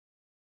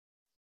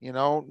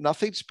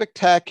 Nothing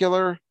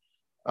spectacular.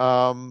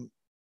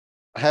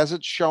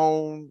 Hasn't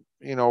shown,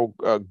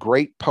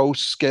 great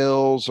post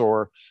skills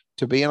or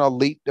to be an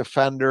elite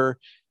defender.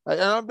 And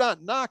I'm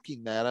not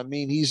knocking that. I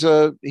mean, he's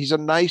a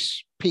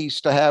nice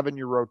piece to have in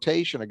your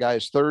rotation. A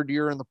guy's 3rd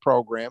year in the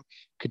program.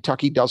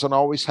 Kentucky doesn't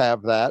always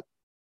have that.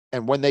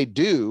 And when they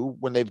do,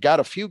 when they've got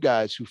a few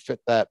guys who fit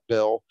that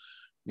bill,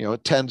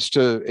 it tends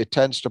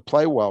to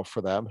play well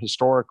for them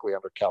historically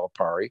under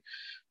Calipari,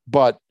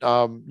 but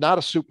not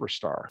a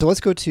superstar. So let's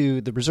go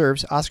to the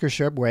reserves. Oscar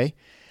Tshiebwe.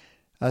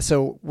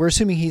 So we're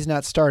assuming he's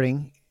not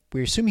starting.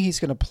 We're assuming he's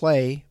going to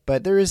play,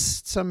 but there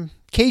is some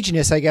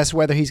caginess, I guess,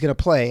 whether he's going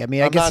to play. I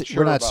mean, I guess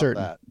we're not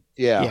certain. That.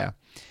 Yeah.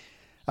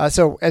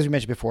 So as we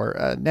mentioned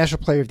before,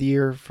 National Player of the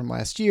Year from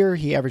last year,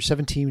 he averaged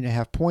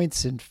 17.5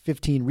 points and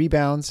 15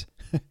 rebounds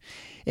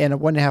and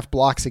 1.5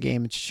 blocks a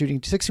game, shooting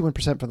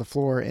 61% from the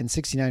floor and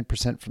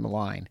 69% from the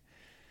line.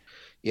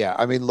 Yeah.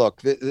 I mean,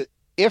 look,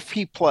 if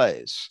he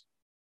plays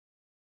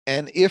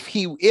and if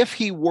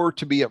he were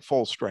to be at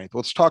full strength,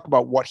 let's talk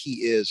about what he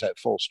is at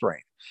full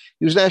strength.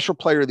 He was National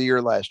Player of the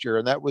Year last year,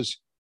 and that was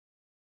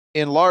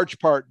in large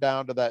part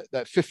down to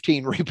that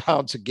 15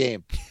 rebounds a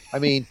game. I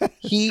mean,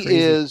 he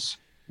is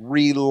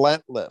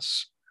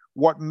relentless.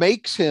 What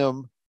makes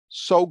him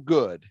so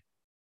good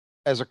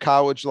as a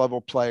college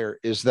level player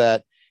is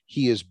that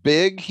he is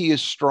big, he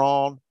is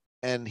strong,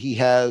 and he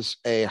has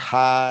a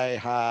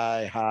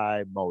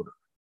high motor.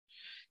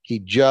 He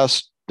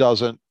just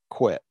doesn't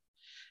quit.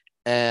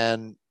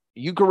 And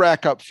you can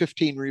rack up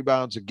 15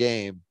 rebounds a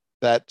game.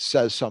 That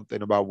says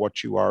something about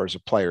what you are as a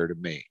player to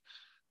me.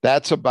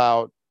 That's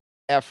about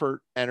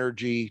effort,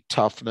 energy,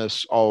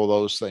 toughness, all of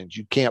those things.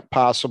 You can't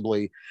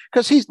possibly,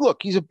 because he's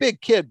a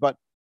big kid, but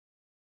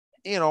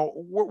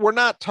we're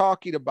not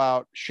talking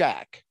about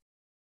Shaq.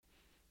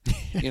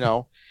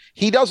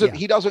 He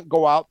doesn't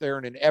go out there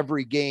and in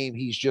every game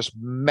he's just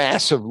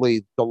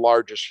massively the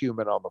largest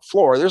human on the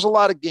floor. There's a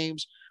lot of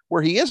games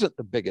where he isn't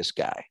the biggest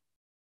guy.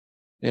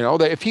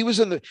 That if he was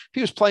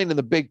playing in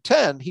the Big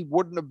Ten, he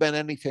wouldn't have been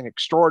anything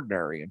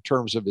extraordinary in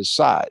terms of his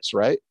size,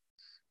 right?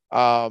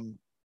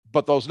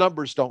 But those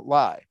numbers don't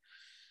lie.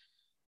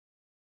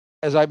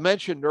 As I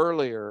mentioned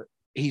earlier,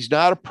 he's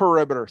not a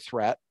perimeter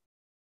threat.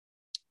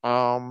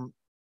 And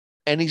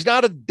he's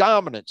not a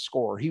dominant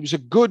scorer. He was a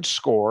good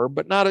scorer,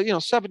 but not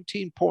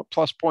 17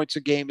 plus points a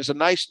game is a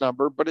nice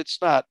number, but it's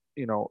not,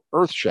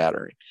 earth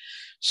shattering.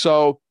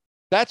 So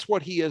that's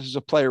what he is as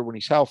a player when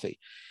he's healthy.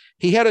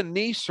 He had a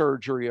knee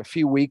surgery a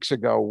few weeks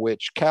ago,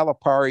 which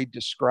Calipari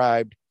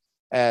described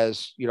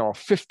as, a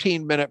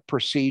 15-minute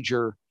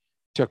procedure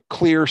to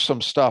clear some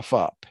stuff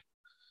up.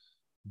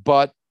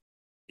 But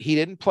he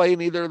didn't play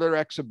in either of their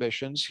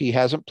exhibitions. He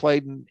hasn't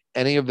played in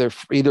any of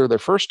either of their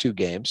first two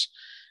games.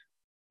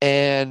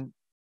 And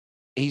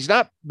he's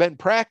not been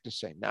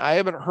practicing. Now, I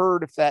haven't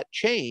heard if that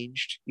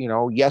changed,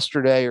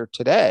 yesterday or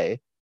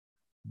today,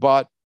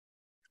 but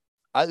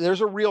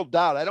there's a real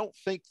doubt. I don't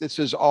think this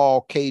is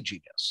all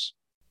caginess.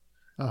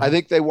 I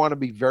think they want to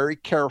be very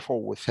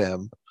careful with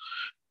him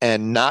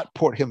and not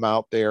put him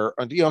out there.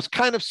 And, it's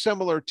kind of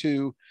similar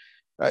to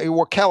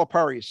what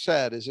Calipari has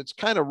said. Is it's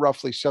kind of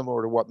roughly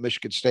similar to what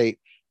Michigan State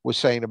was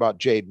saying about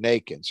Jaden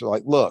Akins. So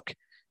like, look,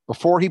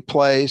 before he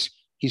plays,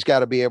 he's got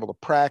to be able to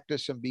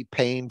practice and be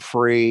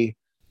pain-free.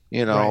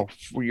 Right.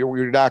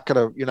 You're not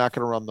gonna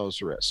run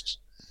those risks.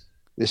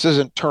 This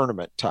isn't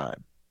tournament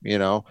time,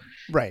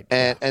 Right.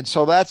 And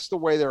so that's the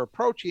way they're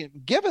approaching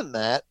it. Given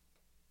that,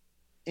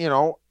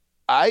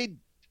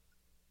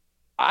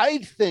 I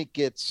think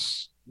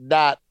it's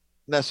not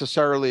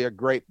necessarily a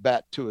great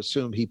bet to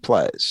assume he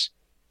plays.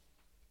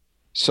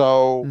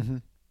 So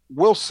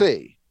we'll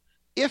see.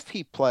 If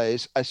he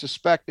plays, I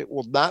suspect it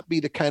will not be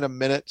the kind of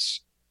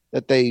minutes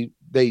that they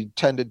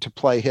tended to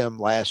play him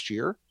last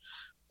year.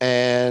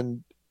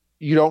 And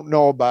you don't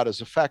know about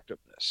his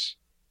effectiveness.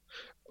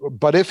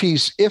 But if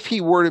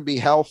he were to be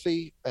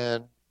healthy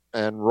and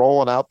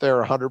rolling out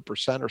there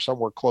 100% or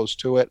somewhere close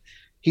to it,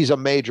 he's a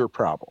major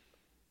problem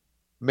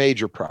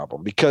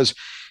because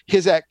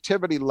his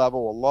activity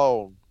level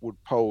alone would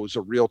pose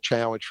a real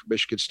challenge for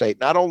Michigan State,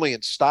 not only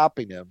in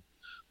stopping him,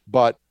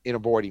 but in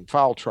avoiding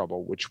foul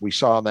trouble, which we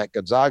saw in that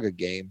Gonzaga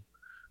game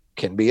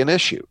can be an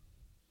issue.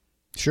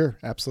 Sure.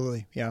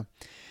 Absolutely. Yeah.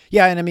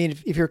 Yeah. And I mean,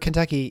 if you're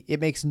Kentucky,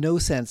 it makes no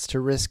sense to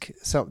risk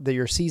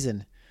your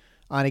season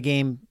on a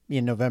game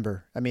in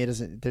November. I mean,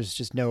 there's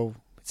just no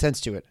sense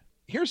to it.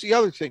 Here's the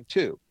other thing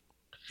too.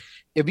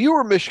 If you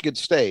were Michigan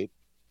State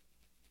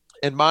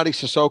and Monty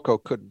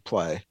Sissoko couldn't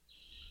play,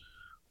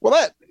 well,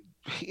 that,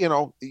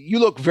 you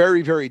look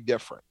very, very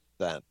different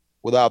then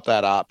without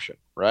that option,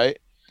 right?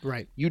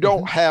 Right. You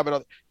don't have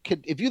it.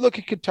 If you look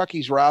at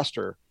Kentucky's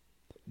roster,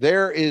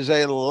 there is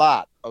a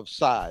lot of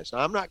size. Now,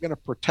 I'm not going to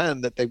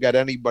pretend that they've got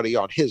anybody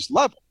on his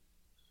level,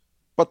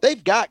 but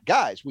they've got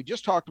guys. We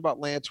just talked about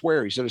Lance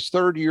Ware. He's in his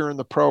third year in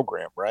the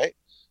program, right?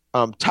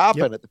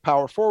 Toppin at the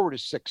power forward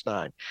is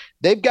 6'9".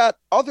 They've got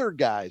other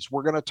guys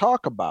we're going to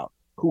talk about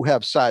who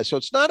have size. So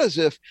it's not as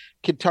if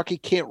Kentucky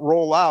can't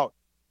roll out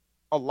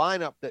a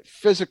lineup that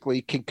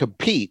physically can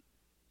compete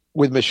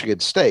with Michigan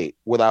State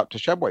without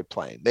Tshiebwe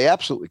playing. They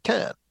absolutely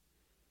can.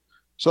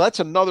 So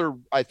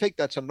I think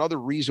that's another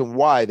reason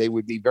why they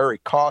would be very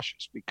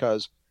cautious,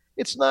 because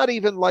it's not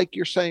even like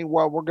you're saying,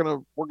 well, we're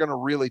going to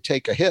really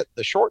take a hit in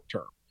the short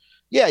term.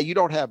 Yeah, you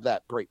don't have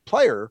that great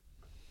player,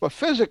 but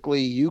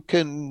physically you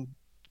can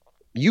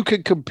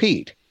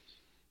compete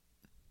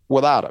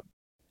without him.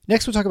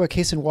 Next, we'll talk about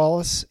Cason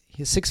Wallace.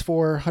 He's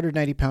 6'4",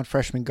 190-pound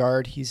freshman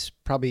guard. He's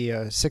probably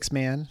a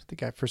six-man,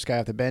 first guy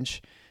off the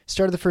bench.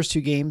 Started the first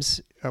two games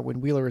when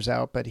Wheeler was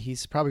out, but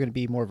he's probably going to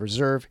be more of a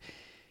reserve.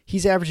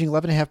 He's averaging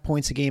 11.5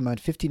 points a game on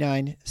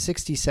 59,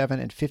 67,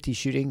 and 50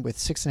 shooting with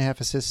 6.5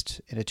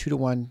 assists and a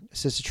 2-to-1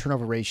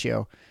 assist-to-turnover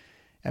ratio.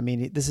 I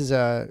mean, this is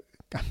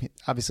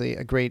obviously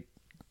a great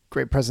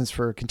presence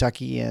for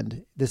Kentucky,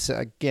 and this,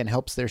 again,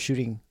 helps their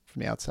shooting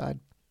from the outside.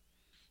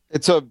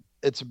 It's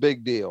a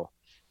big deal.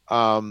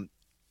 One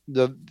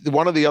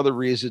of the other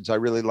reasons I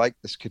really like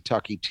this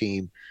Kentucky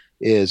team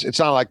is it's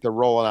not like they're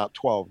rolling out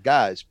 12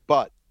 guys,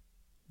 but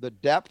the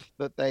depth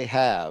that they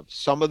have,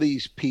 some of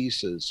these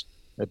pieces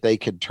that they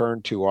can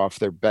turn to off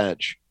their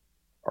bench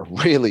are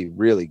really,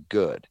 really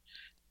good.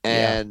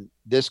 And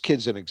this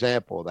kid's an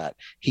example of that.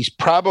 He's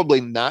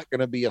probably not going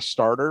to be a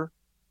starter,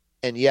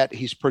 and yet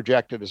he's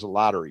projected as a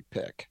lottery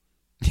pick.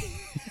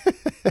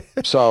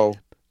 So,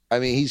 I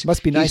mean,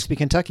 must be nice to be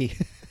Kentucky.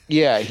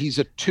 Yeah, he's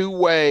a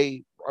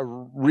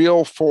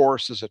real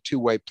force as a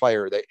two-way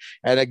player.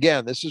 And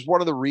again, this is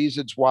one of the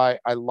reasons why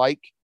I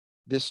like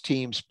this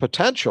team's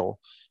potential,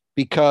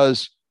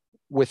 because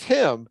with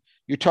him,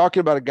 you're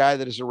talking about a guy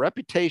that has a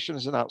reputation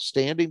as an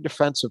outstanding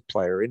defensive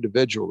player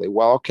individually.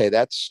 Well, okay,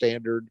 that's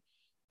standard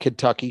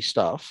Kentucky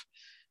stuff,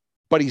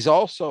 but he's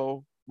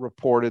also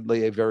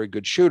reportedly a very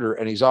good shooter,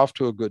 and he's off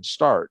to a good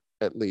start,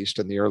 at least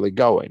in the early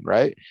going,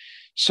 right?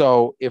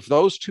 So if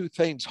those two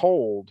things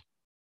hold,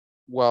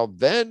 well,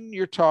 then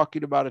you're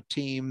talking about a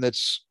team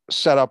that's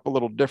set up a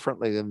little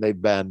differently than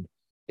they've been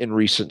in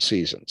recent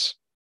seasons.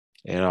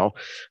 He's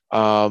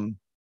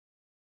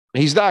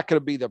not going to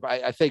be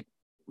I think,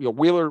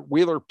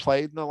 Wheeler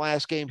played in the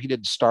last game. He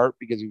didn't start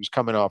because he was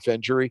coming off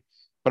injury,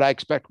 but I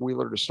expect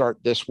Wheeler to start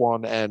this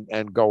one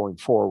and going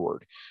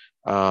forward.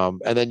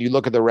 And then you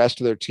look at the rest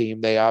of their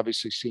team, they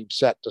obviously seem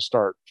set to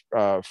start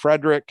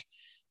Frederick.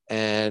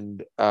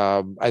 And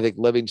I think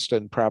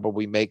Livingston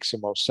probably makes the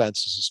most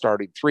sense as a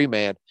starting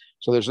three-man.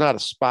 So there's not a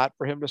spot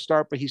for him to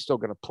start, but he's still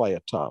going to play a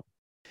ton.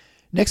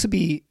 Next would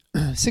be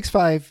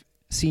 6'5"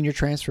 senior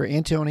transfer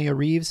Antonio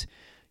Reeves.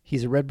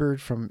 He's a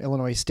Redbird from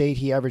Illinois State.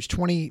 He averaged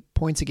 20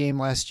 points a game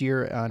last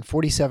year on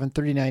 47,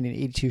 39, and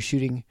 82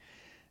 shooting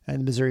in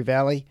the Missouri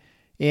Valley.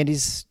 And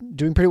he's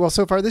doing pretty well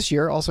so far this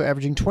year, also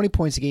averaging 20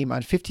 points a game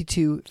on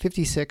 52,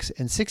 56,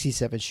 and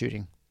 67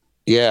 shooting.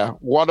 Yeah,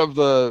 one of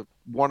the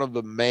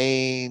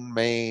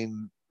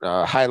main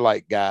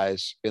highlight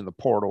guys in the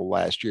portal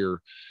last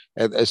year,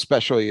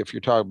 especially if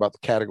you're talking about the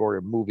category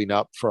of moving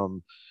up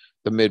from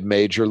the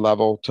mid-major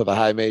level to the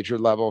high major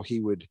level, he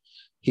would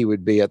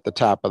be at the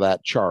top of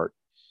that chart.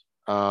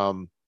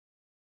 And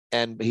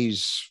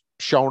he's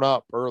shown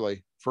up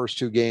early, first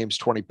 2 games,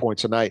 20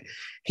 points a night.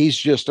 He's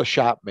just a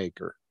shot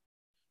maker.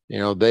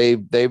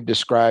 They've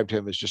described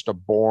him as just a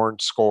born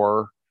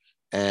scorer.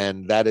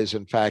 And that is,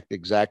 in fact,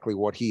 exactly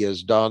what he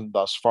has done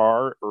thus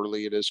far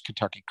early in his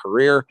Kentucky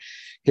career.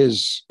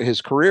 His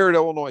career at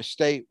Illinois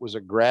State was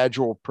a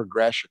gradual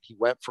progression. He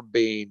went from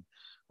being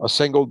a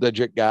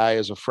single-digit guy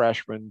as a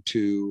freshman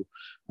to,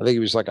 I think he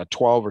was like a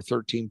 12 or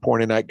 13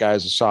 point a night guy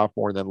as a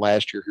sophomore. And then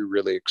last year, he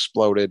really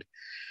exploded.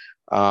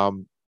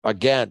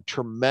 Again,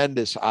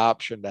 tremendous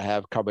option to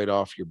have coming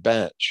off your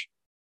bench,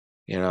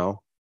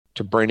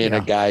 to bring in a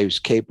guy who's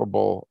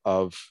capable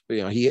of,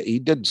 he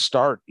didn't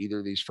start either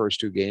of these first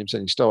 2 games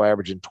and he's still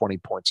averaging 20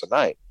 points a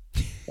night.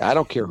 I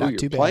don't care who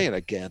you're playing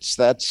against.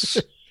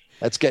 That's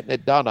getting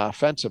it done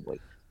offensively.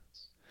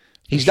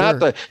 He's not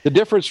the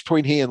difference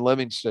between he and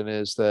Livingston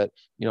is that,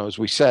 as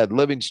we said,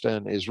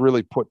 Livingston is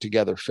really put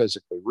together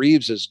physically.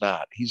 Reeves is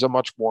not. He's a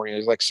much more,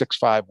 he's like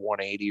 6'5",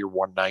 180 or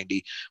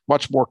 190,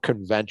 much more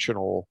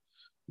conventional,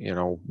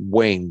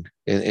 wing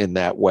in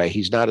that way.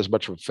 He's not as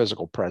much of a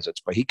physical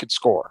presence, but he could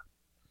score.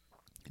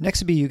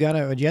 Next would be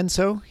Ugonna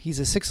Ojenso. He's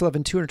a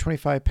 6'11",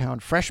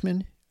 225-pound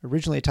freshman,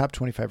 originally a top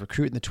 25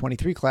 recruit in the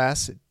 23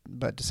 class,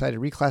 but decided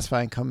to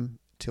reclassify and come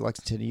to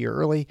Lexington a year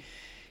early.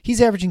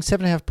 He's averaging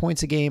 7.5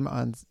 points a game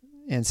and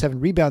 7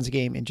 rebounds a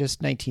game in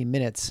just 19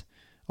 minutes,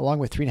 along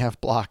with 3.5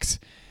 blocks.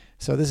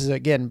 So this is,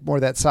 again, more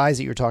that size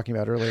that you were talking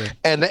about earlier.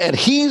 And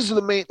he's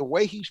the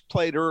way he's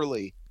played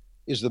early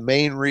is the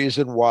main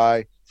reason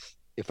why,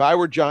 if I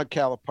were John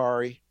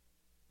Calipari,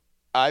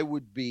 I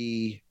would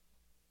be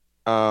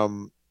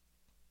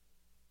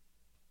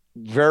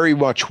very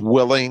much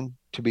willing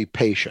to be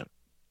patient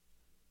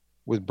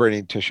with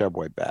bringing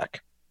Tshiebwe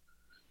back,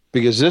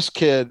 because this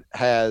kid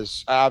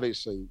has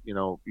obviously,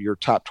 your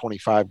top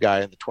 25 guy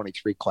in the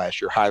 23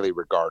 class, you're highly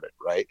regarded,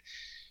 right?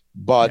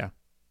 But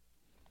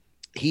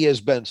he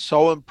has been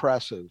so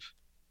impressive.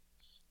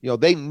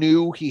 They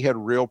knew he had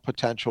real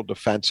potential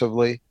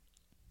defensively,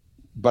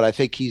 but I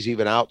think he's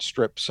even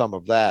outstripped some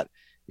of that.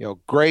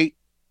 Great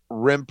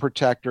rim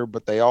protector,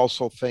 but they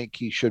also think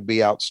he should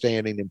be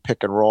outstanding in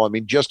pick and roll. I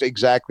mean, just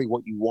exactly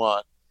what you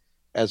want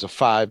as a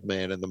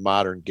 5-man in the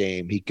modern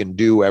game. He can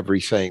do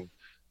everything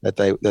that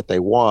they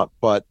want,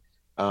 but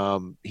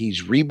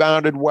he's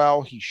rebounded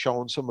well. He's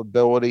shown some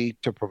ability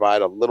to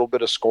provide a little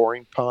bit of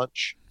scoring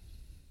punch.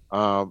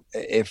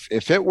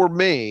 If it were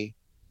me,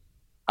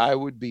 I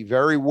would be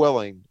very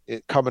willing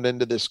coming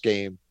into this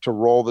game to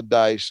roll the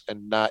dice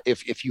and not,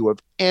 if you have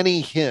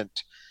any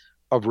hint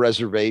of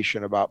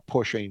reservation about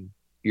pushing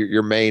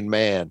your main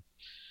man,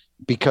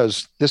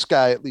 because this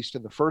guy, at least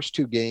in the first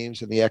 2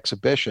 games in the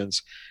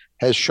exhibitions,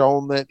 has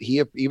shown that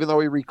even though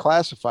he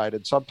reclassified,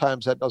 and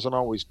sometimes that doesn't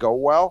always go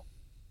well,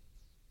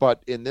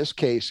 but in this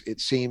case,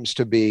 it seems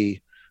to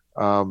be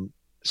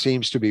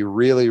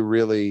really,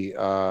 really,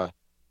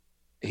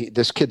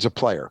 this kid's a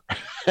player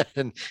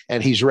and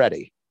he's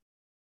ready.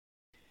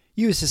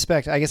 You would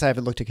suspect, I guess I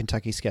haven't looked at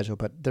Kentucky's schedule,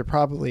 but they're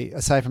probably,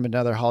 aside from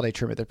another holiday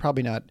tournament, they're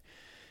probably not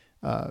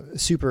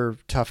super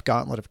tough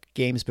gauntlet of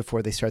games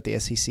before they start the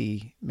SEC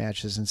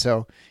matches. And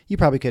so you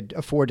probably could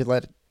afford to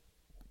let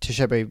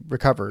Tshiebwe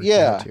recover.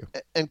 Yeah.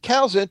 And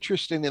Cal's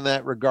interesting in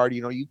that regard.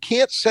 You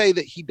can't say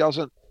that he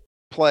doesn't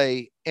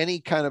play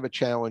any kind of a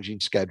challenging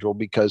schedule,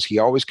 because he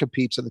always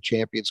competes in the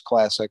Champions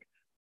Classic.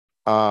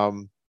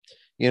 They'll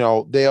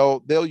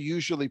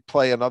usually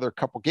play another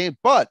couple games,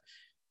 but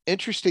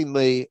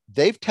interestingly,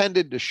 they've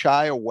tended to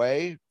shy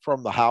away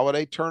from the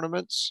holiday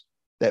tournaments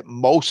that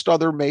most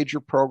other major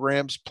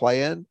programs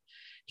play in.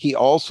 He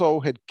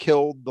also had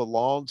killed the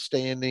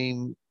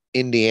long-standing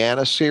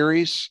Indiana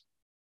series,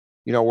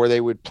 where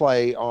they would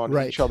play on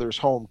each other's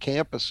home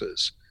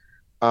campuses.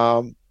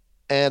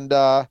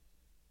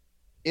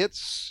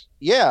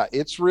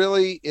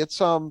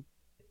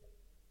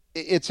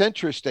 It's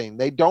interesting.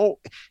 They don't,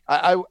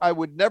 I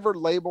would never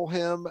label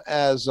him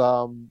as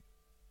a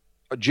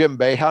Jim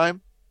Boeheim,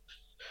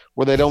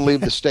 where they don't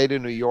leave the state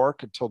of New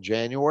York until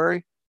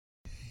January.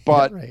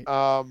 But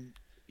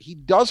he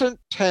doesn't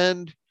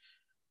tend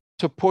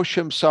to push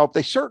himself.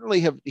 They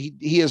certainly have.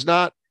 He is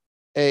not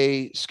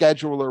a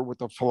scheduler with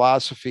the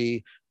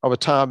philosophy of a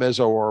Tom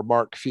Izzo or a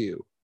Mark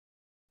Few.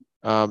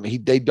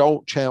 They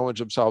don't challenge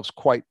themselves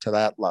quite to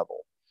that level.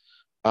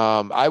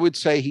 I would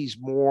say he's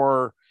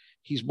more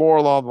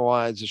along the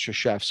lines of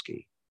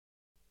Krzyzewski,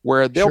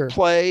 where they'll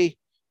play,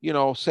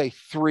 say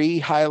 3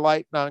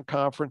 highlight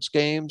non-conference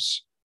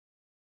games,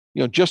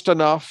 just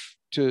enough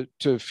to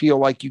feel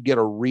like you get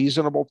a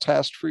reasonable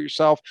test for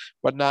yourself,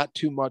 but not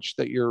too much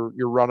that you're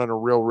running a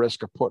real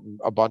risk of putting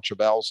a bunch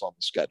of L's on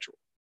the schedule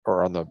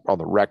or on the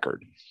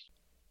record.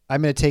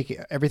 I'm going to take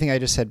everything I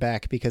just said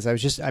back because I'm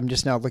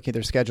just now looking at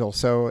their schedule.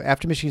 So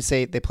after Michigan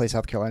State, they play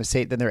South Carolina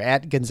State. Then they're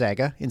at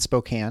Gonzaga in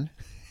Spokane.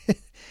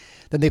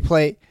 then they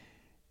play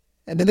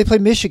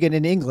Michigan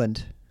in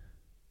England.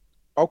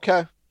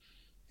 Okay.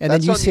 And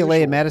That's then UCLA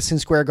unusual. in Madison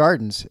Square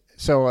Gardens.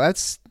 So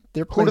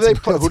they're Who playing. do they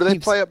some play? real Who do they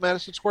teams. play at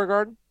Madison Square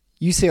Garden?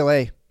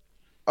 UCLA.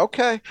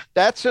 Okay,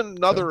 that's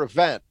another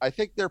event. I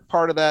think they're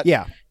part of that.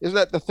 Yeah, Isn't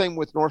that the thing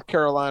with North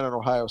Carolina and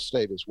Ohio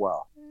State as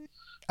well?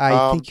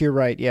 I think you're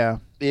right. Yeah.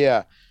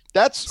 Yeah,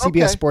 that's CBS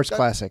okay. Sports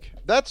Classic.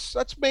 That's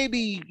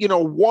maybe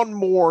one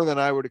more than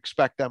I would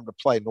expect them to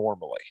play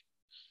normally.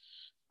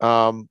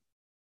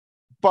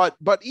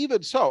 But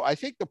even so, I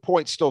think the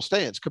point still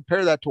stands.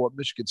 Compare that to what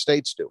Michigan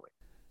State's doing.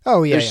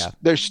 Oh yeah,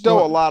 There's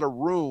still a lot of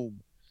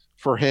room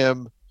for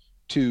him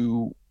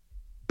to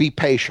be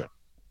patient,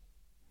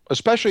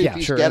 especially if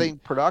he's getting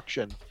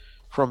production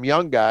from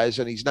young guys,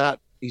 and he's not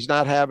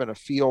having to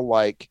feel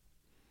like,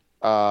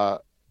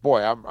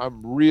 boy,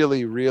 I'm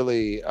really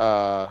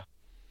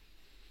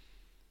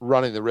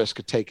running the risk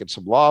of taking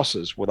some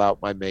losses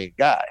without my main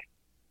guy.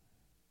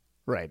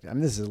 Right. I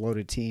mean, this is a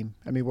loaded team.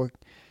 I mean,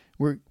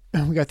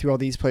 we got through all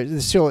these players.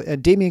 There's still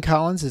Damian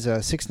Collins is a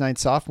 6'9"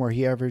 sophomore.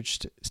 He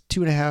averaged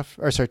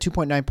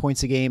 2.9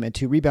 points a game and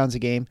 2 rebounds a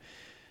game.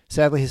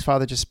 Sadly, his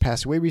father just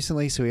passed away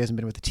recently, so he hasn't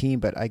been with the team,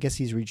 but I guess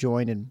he's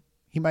rejoined and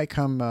he might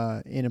come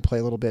in and play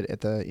a little bit at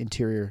the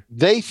interior.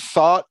 They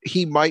thought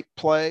he might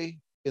play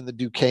in the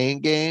Duquesne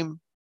game,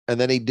 and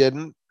then he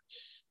didn't.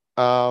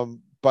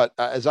 But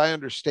as I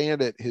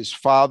understand it, his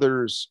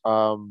father's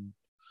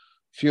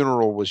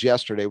funeral was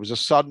yesterday. It was a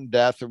sudden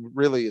death and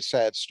really a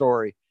sad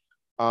story.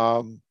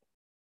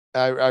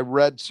 I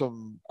read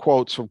some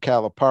quotes from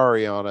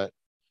Calipari on it.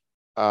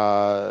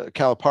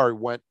 Calipari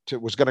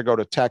was going to go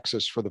to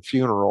Texas for the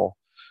funeral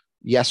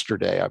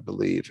yesterday, I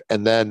believe.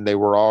 And then they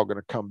were all going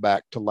to come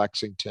back to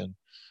Lexington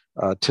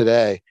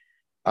today.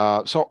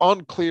 So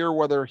unclear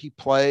whether he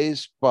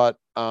plays, but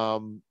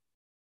another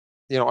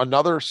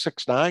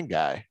 6'9"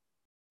 guy.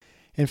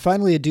 And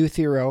finally, Adu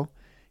Thero.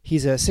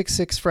 He's a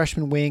 6'6"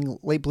 freshman wing,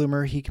 late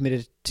bloomer. He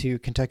committed to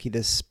Kentucky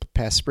this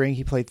past spring.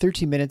 He played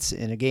 13 minutes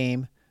in a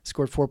game,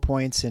 scored 4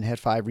 points, and had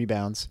 5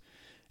 rebounds.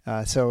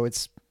 So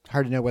it's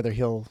hard to know whether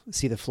he'll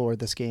see the floor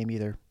this game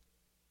either.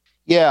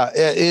 Yeah,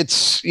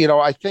 it's,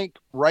 I think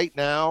right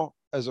now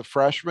as a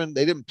freshman,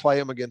 they didn't play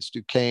him against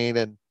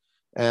Duquesne.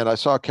 And I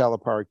saw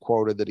Calipari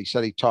quoted that he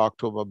said he talked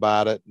to him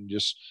about it and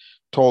just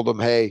told him,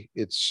 hey,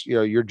 it's,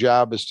 your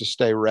job is to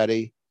stay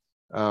ready.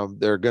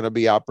 There are going to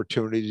be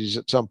opportunities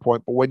at some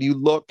point. But when you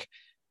look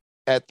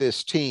at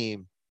this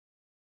team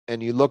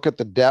and you look at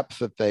the depth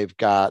that they've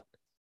got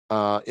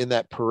in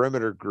that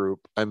perimeter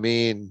group, I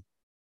mean,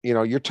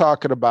 you're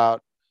talking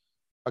about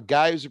a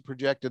guy who's a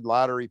projected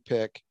lottery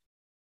pick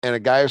and a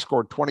guy who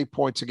scored 20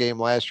 points a game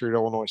last year at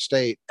Illinois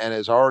State and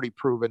has already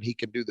proven he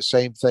can do the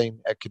same thing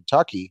at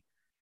Kentucky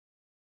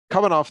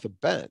coming off the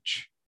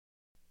bench.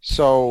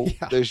 So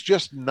there's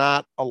just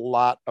not a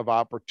lot of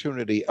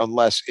opportunity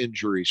unless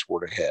injuries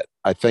were to hit.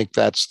 I think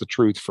that's the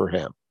truth for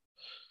him.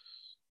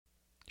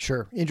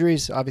 Sure.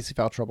 Injuries, obviously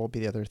foul trouble will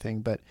be the other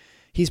thing, but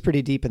he's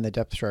pretty deep in the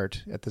depth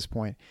chart at this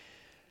point.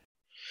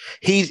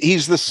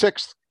 He's the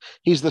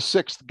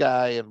sixth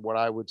guy in what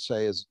I would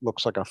say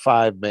looks like a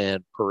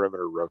 5-man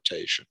perimeter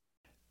rotation.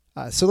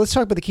 So let's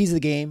talk about the keys of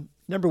the game.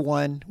 Number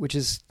one, which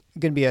is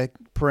going to be a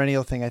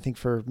perennial thing, I think,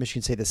 for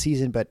Michigan State this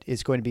season, but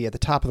is going to be at the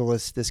top of the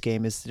list this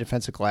game, is the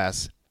defensive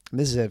glass. And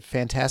this is a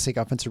fantastic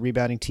offensive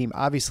rebounding team.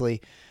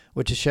 Obviously,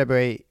 with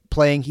Tshiebwe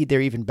playing,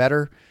 they're even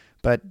better,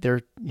 but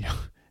this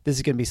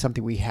is going to be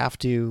something we have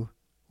to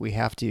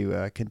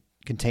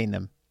contain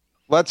them.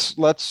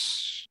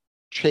 Let's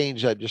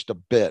change that just a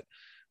bit.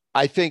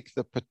 I think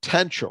the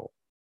potential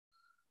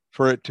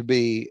for it to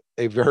be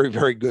a very,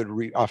 very good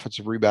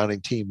offensive rebounding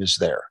team is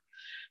there.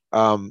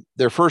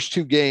 Their first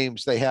 2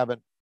 games, they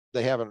haven't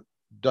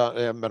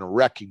been a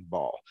wrecking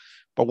ball.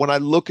 But when I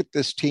look at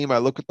this team, I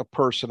look at the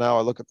personnel,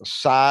 I look at the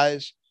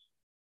size,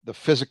 the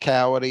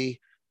physicality,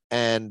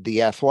 and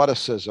the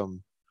athleticism.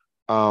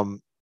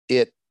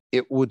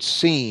 It would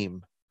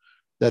seem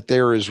that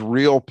there is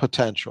real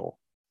potential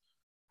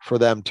for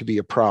them to be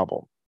a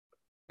problem.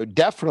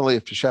 Definitely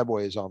if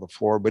Tshiebwe is on the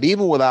floor, but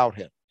even without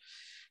him.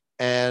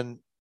 And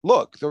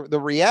look,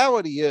 the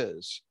reality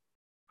is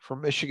for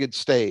Michigan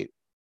State,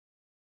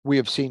 we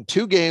have seen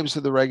 2 games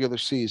of the regular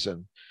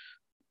season.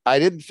 I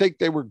didn't think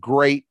they were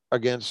great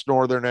against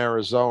Northern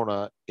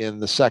Arizona in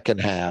the second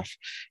half.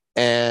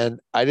 And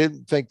I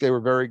didn't think they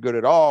were very good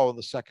at all in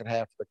the second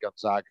half of the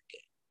Gonzaga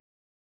game.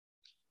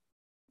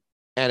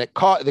 And it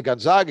caught the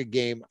Gonzaga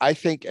game, I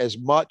think, as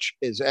much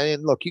as,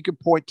 and look, you can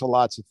point to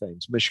lots of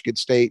things. Michigan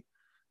State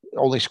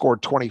only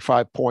scored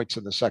 25 points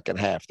in the second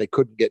half. They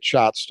couldn't get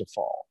shots to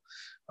fall.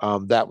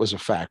 That was a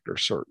factor,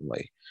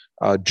 certainly.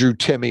 Drew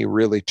Timme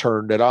really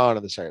turned it on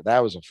in the second.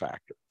 That was a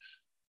factor.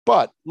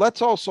 But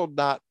let's also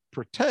not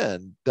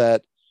pretend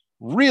that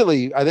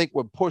really, I think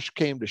when push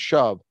came to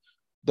shove,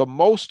 the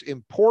most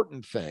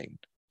important thing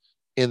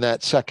in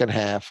that second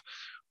half,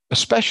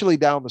 especially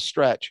down the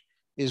stretch,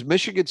 is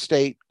Michigan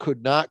State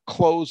could not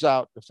close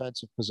out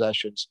defensive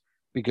possessions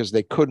because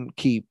they couldn't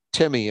keep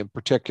Timmy in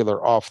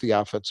particular off the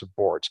offensive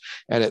boards.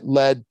 And it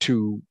led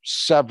to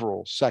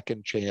several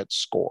second chance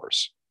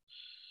scores.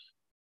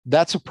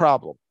 That's a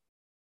problem.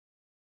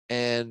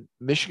 And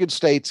Michigan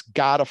State's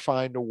got to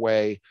find a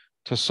way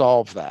to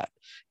solve that.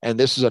 And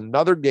this is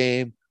another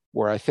game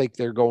where I think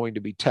they're going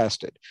to be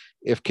tested.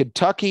 If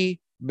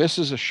Kentucky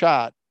misses a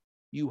shot,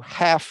 you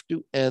have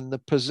to end the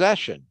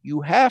possession.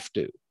 You have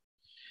to.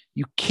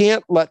 You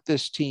can't let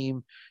this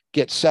team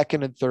get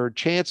second and third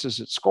chances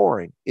at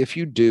scoring. If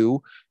you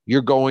do,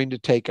 you're going to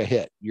take a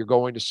hit. You're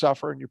going to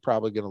suffer, and you're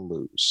probably going to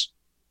lose.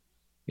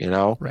 You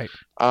know? Right.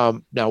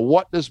 Now,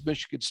 what does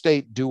Michigan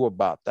State do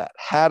about that?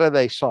 How do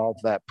they solve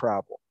that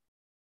problem?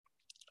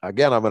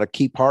 Again, I'm going to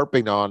keep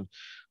harping on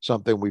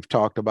something we've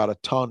talked about a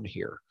ton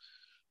here.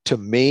 To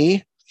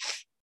me,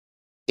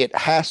 it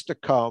has to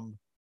come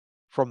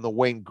from the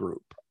wing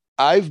group.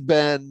 I've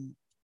been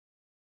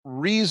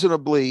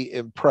reasonably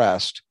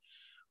impressed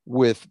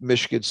with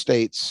Michigan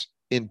State's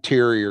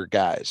interior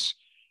guys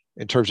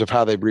in terms of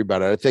how they've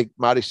rebounded. I think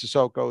Mady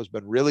Sissoko has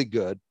been really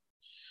good.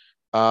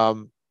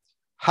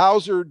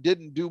 Hauser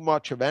didn't do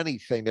much of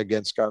anything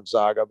against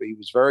Gonzaga, but he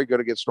was very good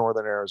against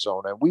Northern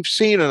Arizona. And we've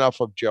seen enough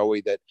of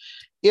Joey that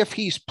if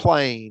he's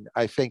playing,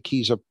 I think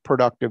he's a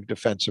productive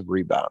defensive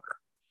rebounder.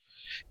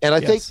 And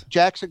I think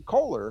Jackson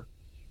Kohler,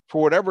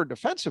 for whatever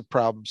defensive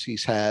problems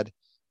he's had,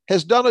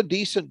 has done a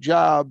decent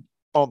job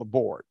on the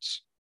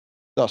boards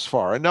thus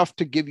far, enough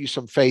to give you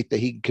some faith that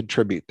he can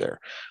contribute there.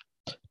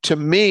 To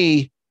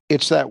me,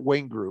 it's that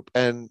wing group.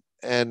 And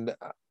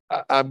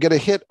I'm going to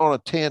hit on a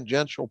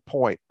tangential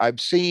point.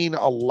 I've seen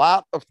a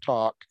lot of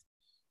talk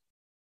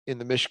in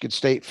the Michigan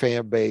State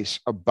fan base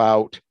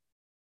about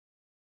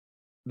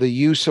the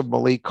use of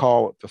Malik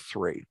Hall at the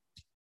 3.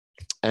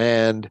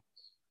 And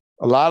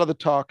a lot of the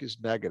talk is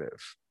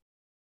negative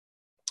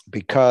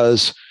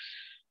because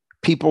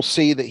people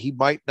see that he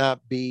might not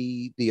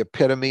be the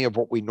epitome of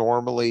what we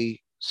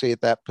normally see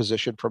at that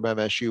position from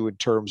MSU in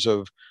terms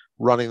of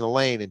running the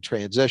lane in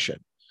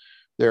transition.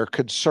 There are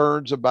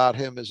concerns about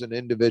him as an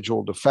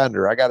individual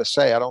defender. I got to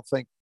say, I don't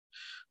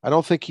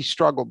think he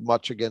struggled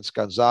much against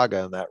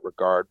Gonzaga in that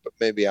regard, but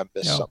maybe I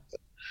missed something.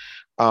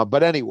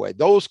 But anyway,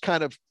 those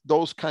kind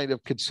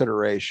of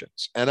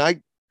considerations, and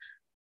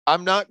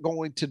I'm not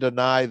going to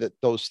deny that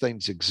those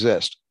things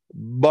exist,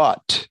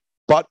 but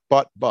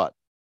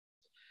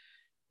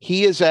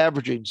he is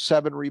averaging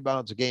 7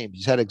 rebounds a game.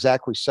 He's had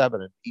exactly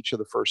 7 in each of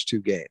the first 2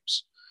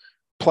 games,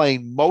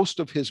 playing most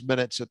of his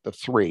minutes at the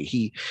 3.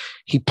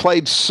 He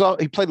played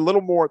a little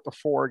more at the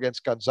 4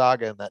 against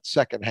Gonzaga in that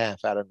second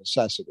half out of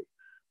necessity,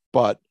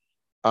 but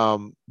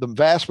the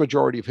vast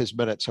majority of his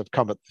minutes have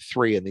come at the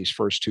 3 in these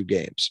first 2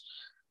 games.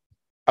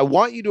 I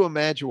want you to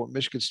imagine what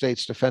Michigan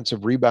State's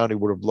defensive rebounding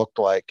would have looked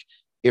like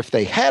if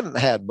they hadn't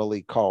had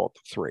Malik Hall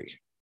at the 3.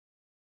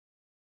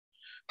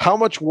 How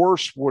much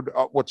worse would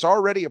what's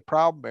already a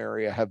problem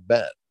area have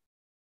been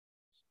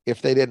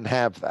if they didn't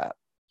have that?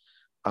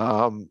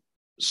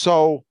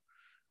 So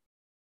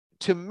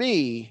to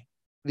me,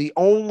 the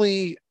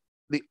only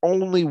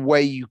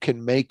way you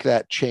can make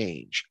that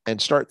change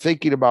and start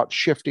thinking about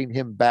shifting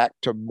him back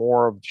to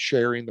more of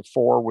sharing the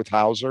 4 with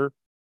Hauser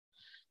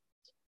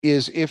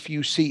is if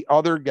you see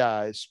other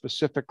guys,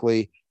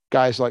 specifically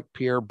guys like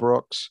Pierre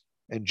Brooks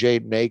and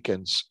Jaden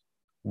Akins,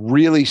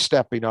 really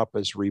stepping up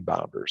as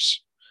rebounders.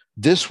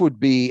 This would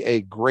be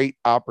a great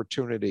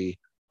opportunity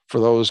for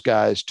those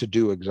guys to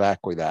do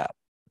exactly that.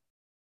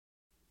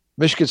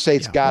 Michigan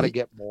State's got to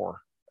get more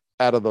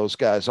out of those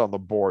guys on the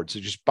boards.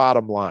 It's just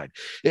bottom line.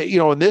 You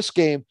know, in this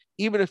game,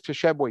 even if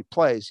Tshiebwe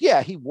plays,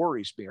 he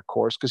worries me, of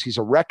course, because he's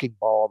a wrecking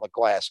ball on the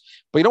glass.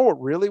 But you know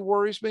what really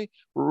worries me?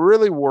 What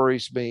really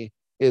worries me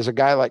is a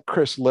guy like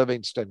Chris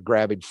Livingston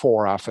grabbing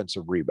 4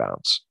 offensive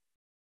rebounds.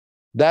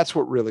 That's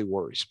what really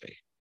worries me.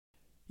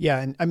 Yeah,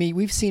 and I mean,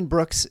 we've seen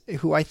Brooks,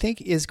 who I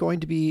think is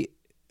going to be,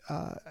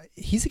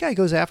 he's the guy who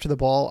goes after the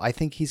ball. I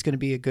think he's going to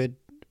be a good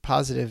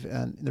positive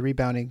in the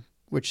rebounding,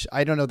 which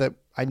I don't know that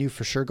I knew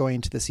for sure going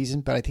into the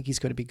season, but I think he's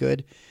going to be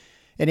good.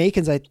 And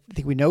Akins, I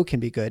think we know can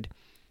be good,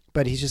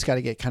 but he's just got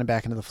to get kind of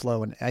back into the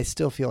flow. And I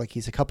still feel like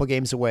he's a couple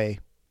games away.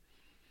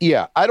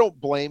 Yeah, I don't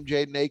blame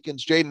Jaden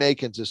Akins. Jaden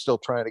Akins is still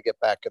trying to get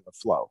back in the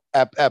flow.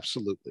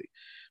 Absolutely.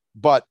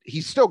 But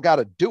he's still got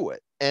to do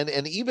it.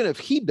 And even if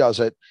he does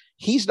it,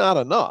 he's not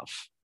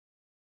enough.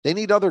 They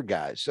need other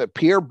guys.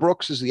 Pierre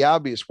Brooks is the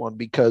obvious one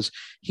because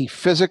he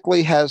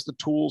physically has the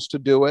tools to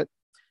do it.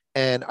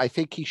 And I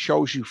think he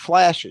shows you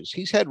flashes.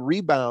 He's had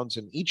rebounds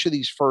in each of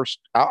these first,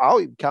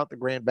 I'll even count the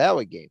Grand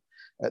Valley game,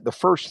 the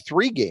first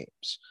 3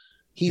 games.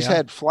 He's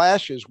had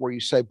flashes where you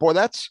say, boy,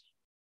 that's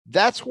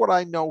what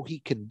I know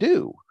he can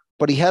do,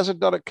 but he hasn't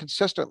done it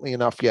consistently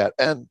enough yet.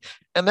 And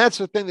that's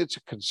the thing that's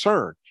a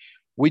concern.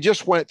 We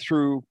just went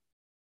through,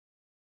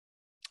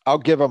 I'll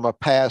give him a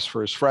pass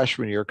for his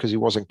freshman year because he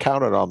wasn't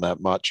counted on that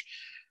much.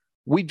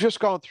 We've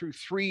just gone through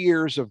 3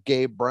 years of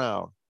Gabe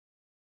Brown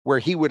where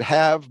he would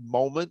have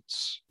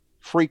moments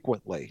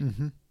frequently,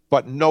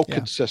 but no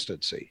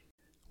consistency.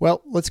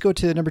 Well, let's go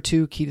to number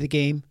 2, key to the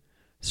game.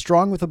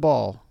 strong with the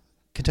ball.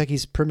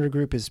 Kentucky's perimeter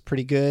group is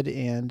pretty good,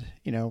 and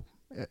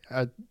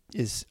are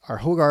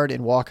Hoggard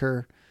and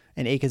Walker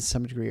and Akins to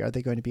some degree, are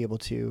they going to be able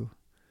to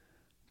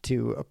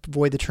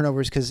avoid the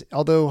turnovers? Because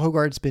although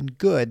Hoggard's been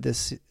good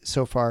this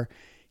so far,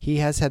 he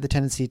has had the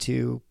tendency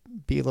to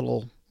be a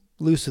little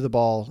loose with the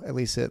ball, at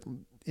least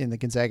in the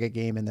Gonzaga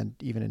game, and then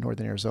even in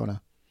Northern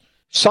Arizona.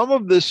 Some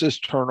of this is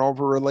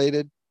turnover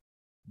related,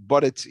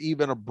 but it's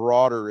even a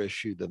broader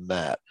issue than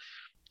that.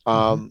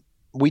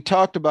 We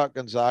talked about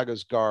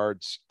Gonzaga's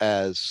guards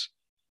as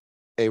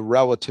a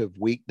relative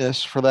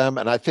weakness for them,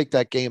 and I think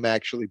that game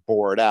actually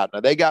bore it out. Now,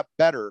 they got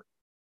better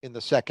in the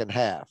second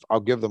half. I'll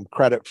give them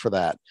credit for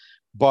that.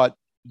 But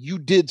you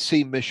did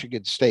see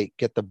Michigan State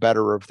get the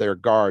better of their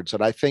guards,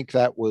 and I think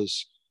that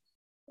was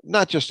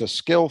not just a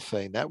skill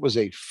thing, that was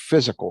a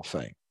physical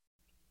thing.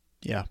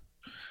 Yeah.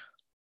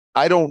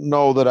 I don't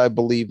know that I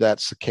believe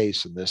that's the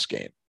case in this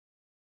game.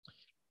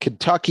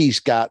 Kentucky's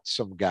got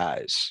some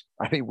guys.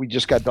 I mean, we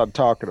just got done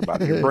talking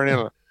about it. You're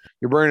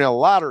bringing a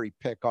lottery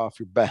pick off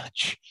your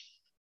bench.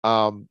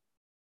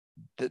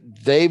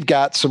 They've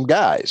got some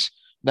guys.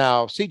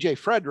 Now, CJ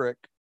Frederick,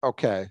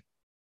 okay,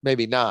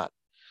 maybe not.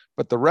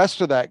 But the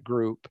rest of that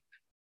group,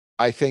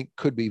 I think,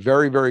 could be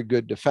very, very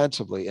good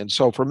defensively. And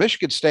so for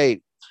Michigan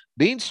State,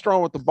 being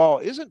strong with the ball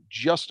isn't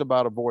just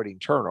about avoiding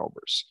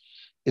turnovers.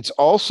 It's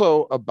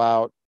also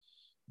about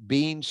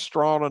being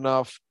strong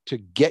enough to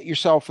get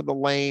yourself in the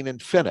lane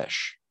and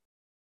finish.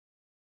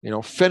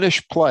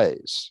 Finish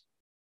plays.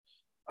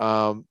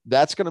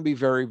 That's going to be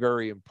very,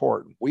 very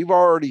important. We've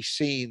already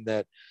seen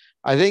that.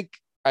 I think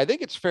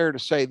it's fair to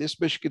say this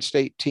Michigan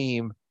State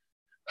team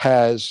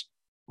has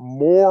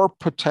more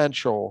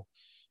potential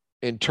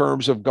in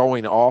terms of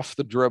going off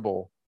the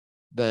dribble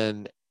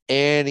than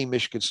any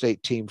Michigan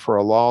State team for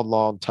a long,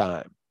 long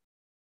time.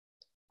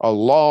 A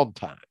long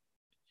time.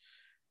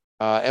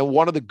 And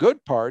one of the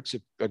good parts,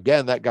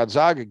 again, that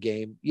Gonzaga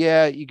game,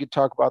 yeah, you could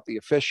talk about the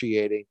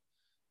officiating,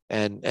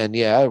 and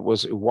yeah, it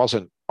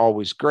wasn't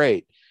always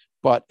great,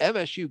 but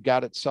MSU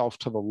got itself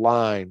to the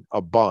line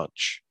a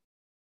bunch,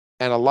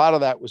 and a lot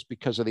of that was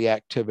because of the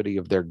activity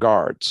of their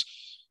guards.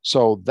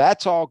 So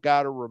that's all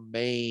got to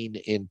remain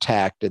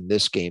intact in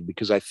this game,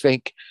 because I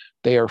think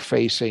they are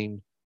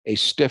facing a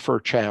stiffer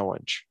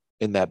challenge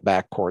in that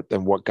backcourt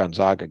than what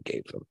Gonzaga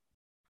gave them.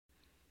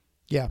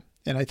 Yeah,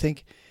 and I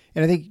think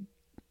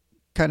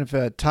kind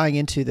of tying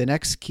into the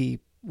next key,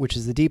 which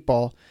is the deep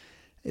ball,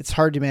 it's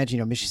hard to imagine,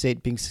 Michigan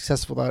State being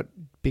successful without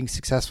being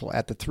successful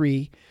at the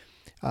three.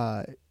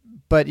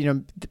 But,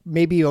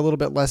 maybe a little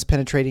bit less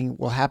penetrating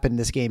will happen in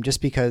this game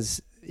just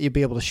because you'll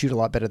be able to shoot a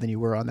lot better than you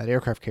were on that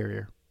aircraft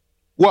carrier.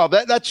 Well,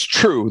 that's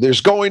true.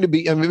 There's going to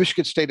be,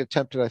 Michigan State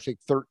attempted, I think,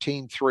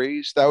 13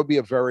 threes. That would be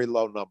a very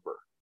low number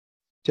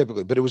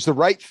typically, but it was the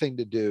right thing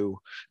to do.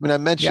 I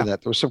mentioned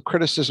that there was some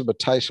criticism of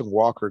Tyson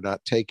Walker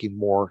not taking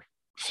more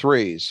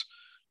threes.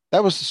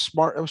 That was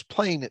smart. I was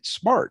playing it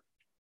smart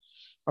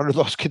under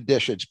those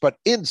conditions, but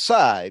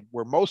inside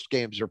where most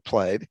games are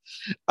played,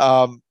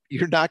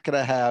 you're not going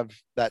to have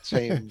that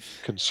same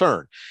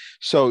concern.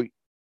 So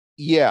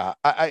yeah,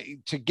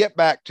 to get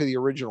back to the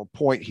original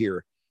point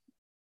here,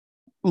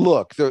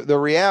 look, the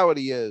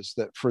reality is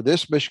that for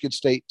this Michigan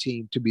State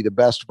team to be the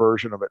best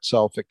version of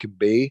itself it can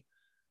be,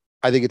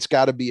 I think it's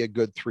got to be a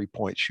good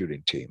 3-point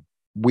shooting team.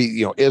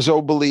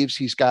 Izzo believes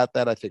he's got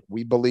that. I think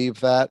we believe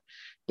that.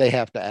 They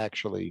have to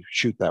actually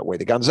shoot that way.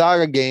 The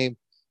Gonzaga game,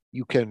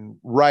 you can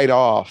write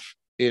off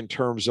in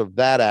terms of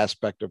that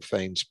aspect of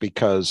things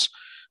because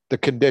the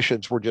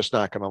conditions were just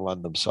not going to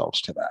lend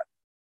themselves to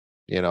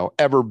that.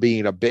 Ever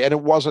being a big, and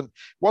it wasn't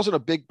a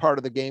big part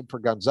of the game for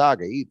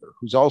Gonzaga either,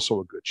 who's also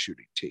a good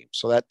shooting team.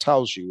 So that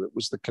tells you it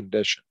was the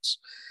conditions.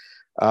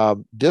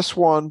 This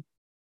one,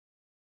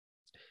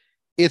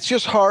 it's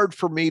just hard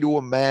for me to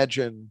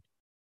imagine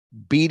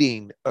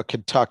beating a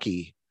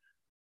Kentucky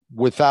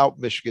without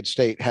Michigan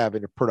State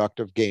having a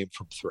productive game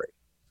from three.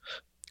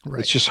 Right.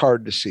 It's just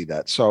hard to see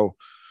that. So,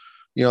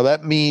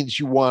 that means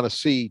you want to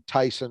see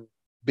Tyson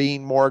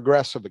being more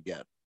aggressive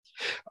again.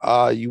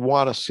 You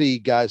want to see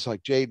guys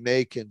like Jaden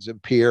Akins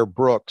and Pierre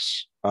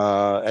Brooks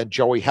and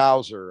Joey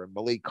Hauser and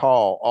Malik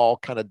Hall all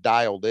kind of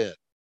dialed in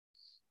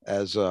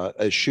as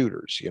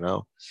shooters.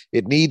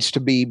 It needs to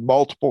be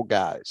multiple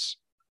guys.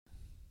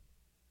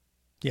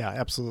 Yeah,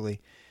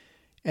 absolutely.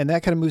 And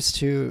that kind of moves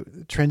to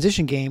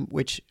transition game,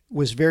 which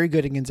was very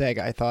good in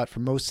Gonzaga, I thought,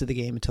 for most of the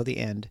game until the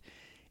end.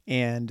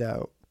 And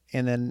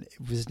then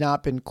it has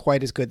not been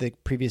quite as good the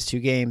previous two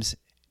games.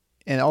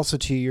 And also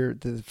to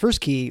the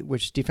first key,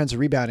 which defensive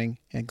rebounding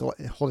and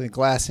holding the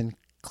glass and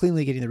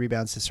cleanly getting the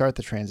rebounds to start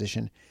the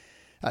transition.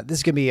 This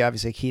is going to be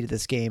obviously a key to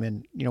this game.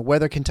 And,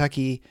 whether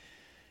Kentucky,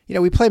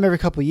 we play them every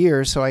couple of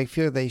years, so I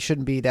feel they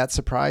shouldn't be that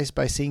surprised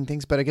by seeing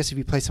things. But I guess if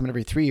you play someone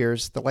every 3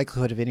 years, the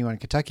likelihood of anyone in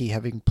Kentucky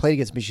having played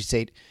against Michigan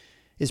State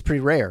is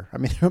pretty rare.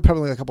 There are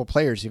probably a couple of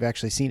players who've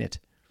actually seen it.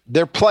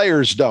 Their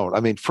players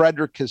don't.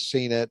 Frederick has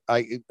seen it.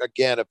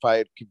 If I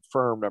had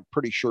confirmed, I'm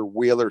pretty sure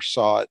Wheeler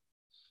saw it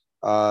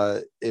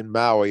in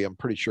Maui. I'm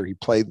pretty sure he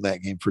played in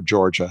that game for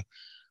Georgia.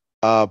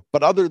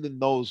 But other than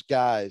those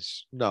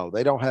guys, no,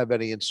 they don't have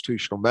any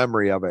institutional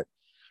memory of it.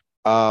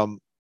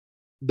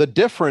 The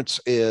difference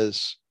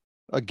is,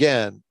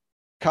 again,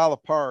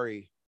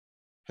 Calipari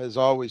has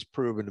always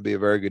proven to be a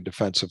very good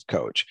defensive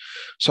coach.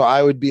 So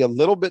I would be a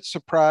little bit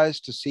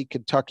surprised to see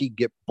Kentucky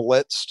get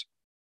blitzed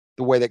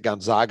the way that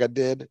Gonzaga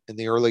did in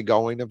the early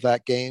going of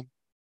that game.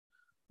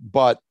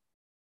 But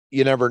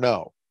you never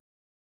know.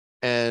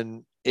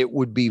 And it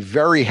would be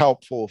very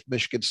helpful if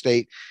Michigan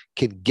State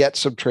can get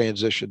some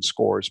transition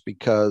scores,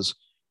 because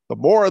the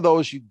more of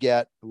those you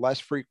get, the less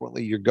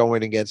frequently you're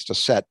going against a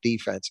set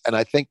defense. And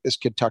I think this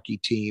Kentucky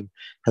team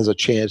has a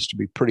chance to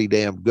be pretty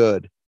damn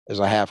good as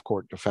a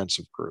half-court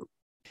defensive group.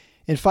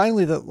 And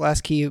finally, the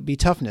last key would be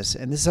toughness.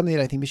 And this is something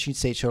that I think Michigan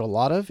State showed a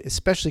lot of,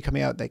 especially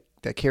coming out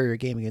that carrier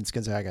game against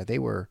Gonzaga. They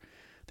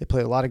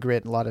played a lot of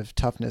grit and a lot of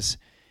toughness.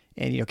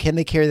 And, can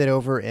they carry that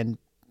over and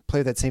play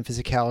with that same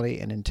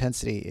physicality and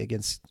intensity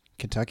against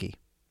Kentucky?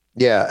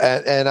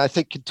 Yeah, and I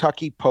think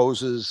Kentucky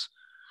poses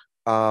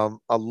a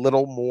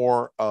little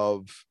more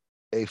of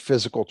a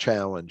physical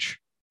challenge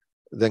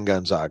than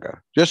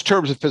Gonzaga, just in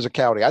terms of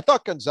physicality. I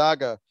thought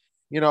Gonzaga,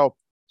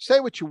 say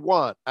what you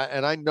want,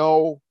 and I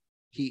know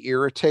he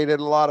irritated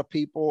a lot of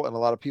people, and a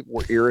lot of people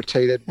were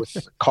irritated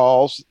with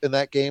calls in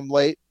that game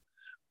late.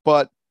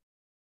 But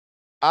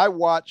I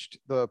watched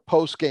the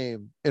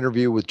post-game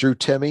interview with Drew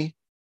Timme,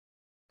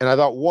 and I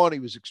thought, one, he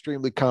was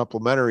extremely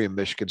complimentary in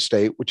Michigan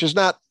State, which is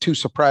not too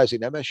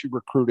surprising. MSU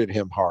recruited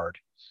him hard.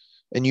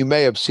 And you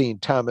may have seen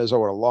Tom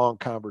Izzo had a long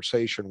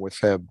conversation with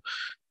him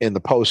in the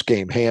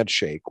post-game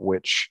handshake,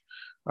 which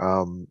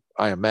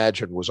I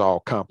imagine was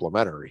all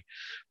complimentary.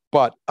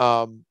 But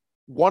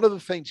one of the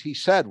things he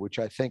said, which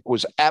I think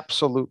was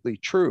absolutely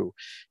true,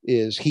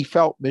 is he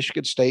felt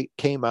Michigan State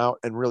came out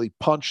and really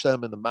punched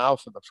them in the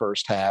mouth in the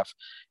first half,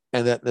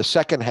 and that in the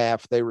second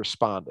half they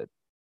responded.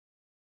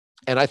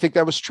 And I think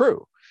that was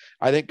true.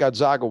 I think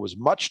Gonzaga was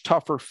much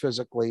tougher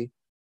physically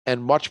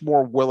and much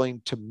more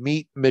willing to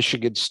meet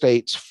Michigan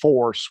State's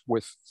force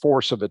with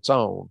force of its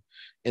own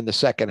in the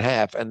second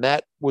half. And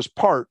that was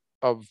part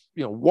of,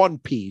 one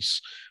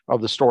piece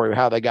of the story of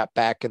how they got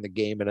back in the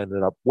game and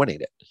ended up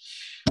winning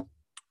it.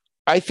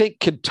 I think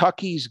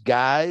Kentucky's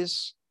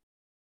guys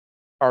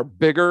are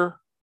bigger,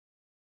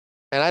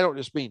 and I don't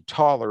just mean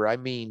taller, I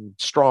mean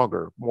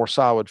stronger, more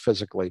solid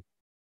physically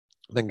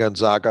than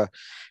Gonzaga.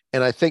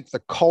 And I think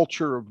the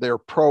culture of their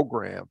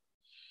program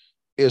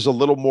is a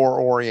little more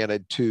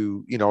oriented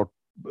to,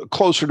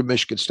 closer to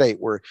Michigan State,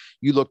 where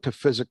you look to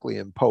physically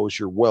impose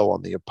your will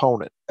on the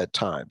opponent at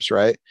times,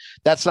 right?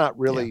 That's not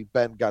really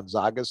been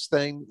Gonzaga's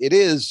thing. It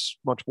is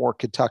much more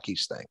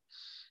Kentucky's thing.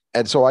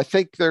 And so I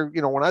think they're,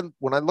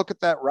 when I look at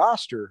that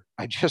roster,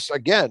 I just,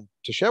 again,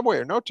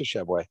 Tshiebwe or no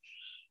Tshiebwe,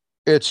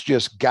 it's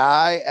just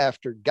guy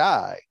after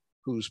guy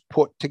who's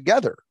put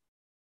together,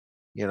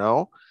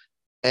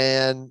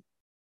 and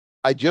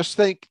I just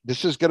think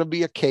this is going to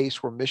be a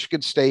case where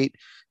Michigan State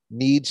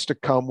needs to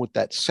come with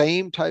that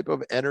same type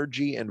of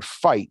energy and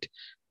fight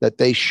that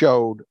they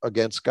showed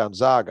against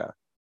Gonzaga,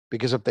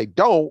 because if they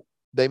don't,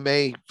 they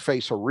may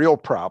face a real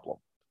problem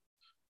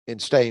in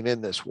staying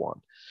in this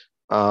one.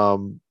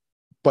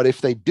 But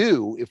if they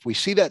do, if we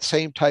see that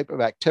same type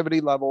of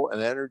activity level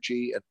and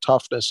energy and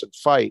toughness and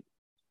fight,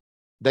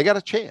 they got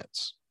a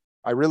chance.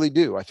 I really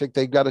do. I think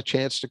they've got a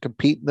chance to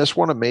compete in this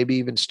one and maybe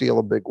even steal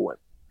a big win.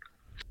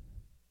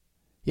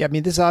 Yeah,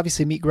 this is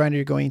obviously meat grinder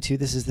you're going to.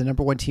 This is the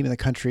number one team in the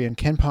country, and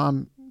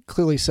KenPom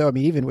clearly so.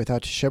 Even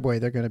without Tshiebwe,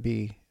 they're going to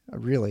be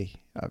really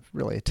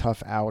a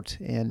tough out.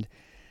 And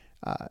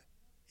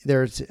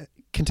there's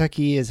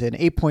Kentucky is an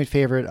 8-point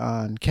favorite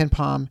on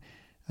KenPom.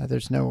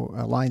 There's no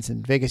lines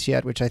in Vegas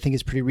yet, which I think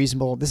is pretty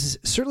reasonable. This is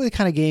certainly the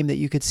kind of game that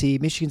you could see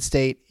Michigan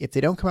State, if they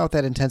don't come out with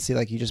that intensity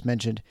like you just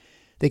mentioned,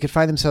 they could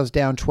find themselves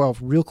down 12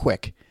 real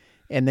quick,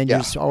 and then you're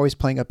just always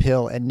playing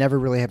uphill and never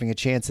really having a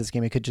chance. This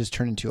game, it could just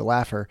turn into a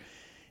laugher.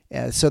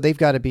 So they've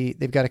got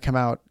to come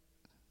out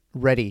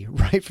ready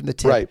right from the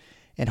tip,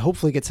 and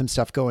hopefully get some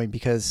stuff going,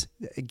 because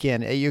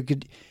again,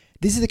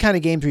 these are the kind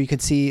of games where you can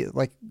see,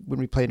 like when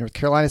we play North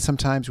Carolina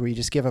sometimes, where you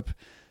just give up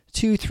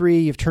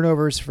 2-3, you have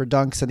turnovers for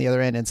dunks on the other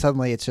end, and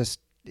suddenly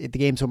the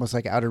game's almost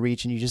like out of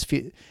reach, and you just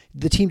feel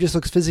the team just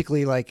looks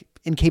physically like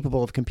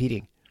incapable of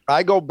competing.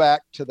 I go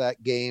back to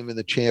that game in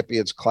the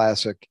Champions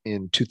Classic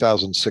in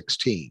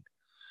 2016,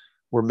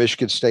 where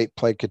Michigan State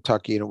played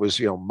Kentucky, and it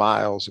was,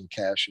 Miles and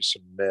Cassius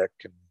and Nick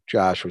and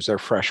Josh was their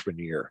freshman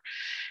year.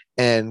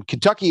 And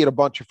Kentucky had a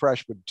bunch of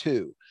freshmen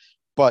too,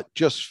 but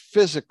just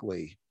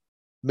physically,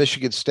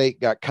 Michigan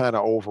State got kind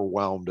of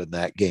overwhelmed in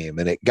that game,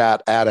 and it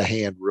got out of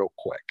hand real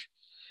quick.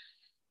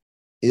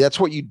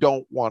 That's what you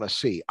don't want to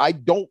see. I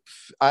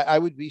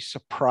would be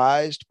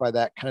surprised by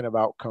that kind of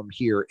outcome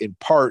here, in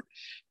part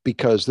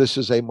because this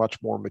is a much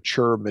more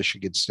mature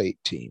Michigan State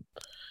team.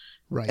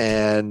 Right.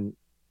 And,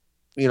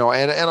 and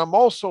I'm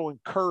also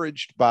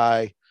encouraged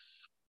by,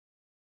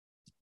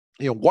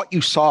 what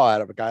you saw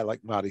out of a guy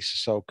like Mady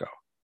Sissoko.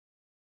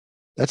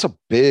 That's a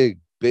big,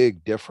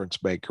 big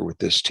difference maker with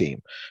this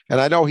team. And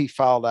I know he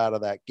fouled out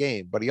of that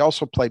game, but he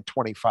also played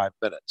 25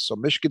 minutes. So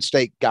Michigan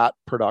State got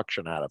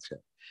production out of him.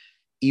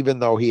 even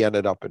though he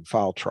ended up in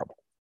foul trouble.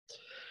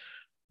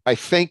 I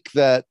think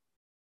that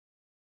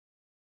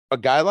a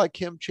guy like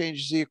him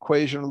changes the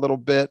equation a little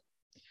bit.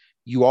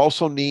 You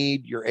also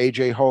need your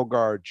AJ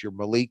Hogarth, your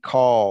Malik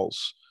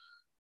Halls,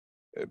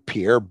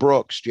 Pierre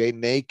Brooks,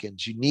 Jaden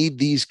Akins. You need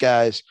these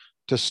guys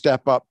to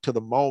step up to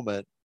the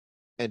moment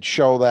and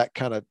show that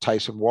kind of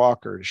Tyson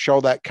Walker, to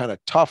show that kind of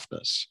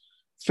toughness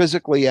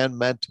physically and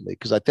mentally,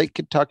 because I think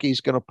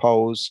Kentucky's going to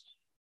pose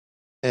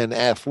an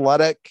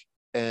athletic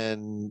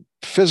and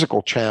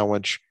physical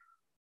challenge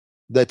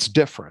that's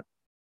different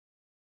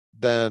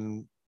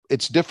than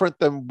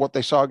what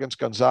they saw against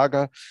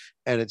Gonzaga,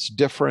 and it's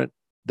different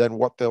than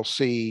what they'll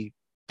see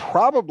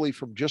probably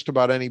from just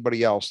about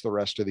anybody else the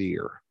rest of the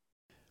year.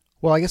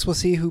 Well, I guess we'll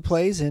see who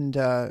plays and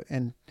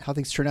how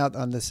things turn out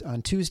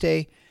on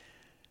Tuesday.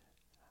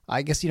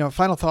 I guess,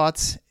 final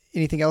thoughts,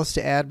 anything else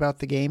to add about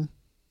the game?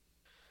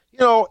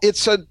 I'm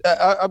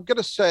going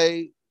to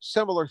say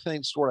similar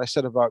things to what I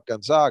said about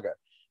Gonzaga.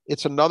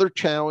 It's another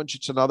challenge.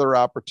 It's another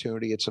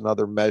opportunity. It's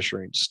another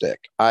measuring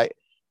stick. I'm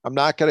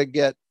not going to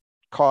get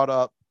caught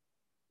up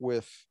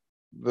with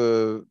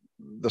the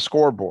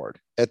scoreboard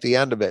at the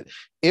end of it.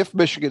 If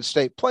Michigan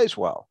State plays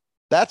well,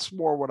 that's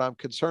more what I'm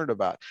concerned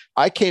about.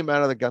 I came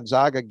out of the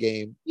Gonzaga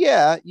game.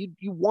 Yeah,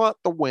 you want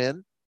the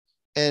win,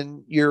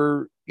 and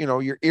you're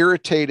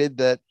irritated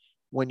that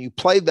when you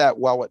played that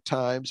well at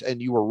times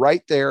and you were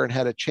right there and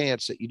had a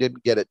chance that you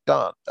didn't get it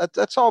done.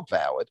 That's all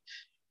valid,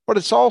 but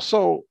it's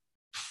also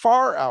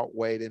far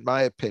outweighed, in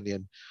my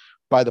opinion,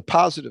 by the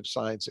positive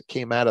signs that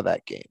came out of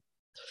that game.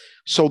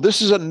 So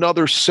this is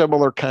another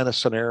similar kind of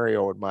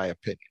scenario, in my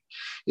opinion.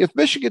 If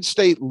Michigan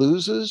State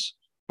loses,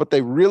 but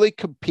they really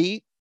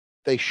compete,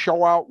 they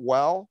show out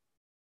well,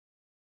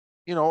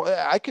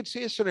 I could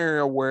see a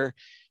scenario where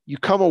you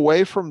come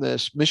away from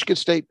this, Michigan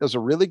State does a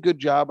really good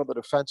job of the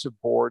defensive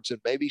boards and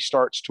maybe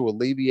starts to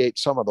alleviate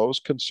some of those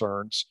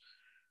concerns,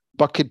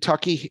 but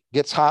Kentucky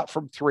gets hot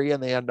from three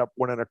and they end up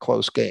winning a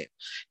close game.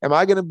 Am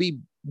I going to be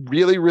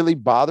really, really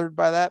bothered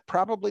by that?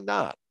 Probably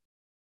not.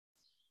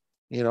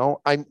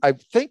 I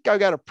think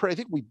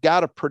we've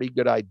got a pretty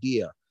good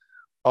idea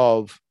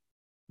of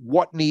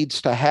what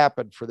needs to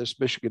happen for this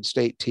Michigan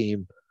State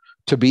team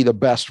to be the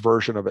best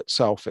version of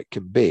itself it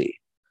can be.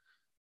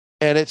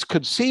 And it's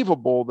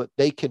conceivable that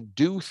they can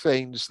do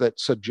things that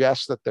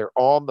suggest that they're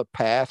on the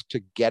path to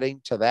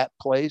getting to that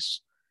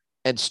place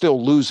and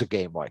still lose a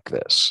game like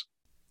this.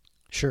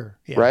 Sure.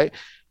 Yeah. Right.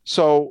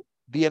 So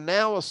the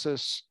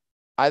analysis,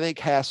 I think,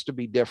 has to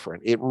be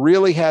different. It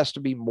really has to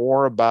be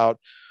more about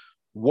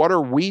what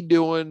are we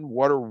doing?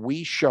 What are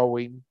we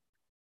showing?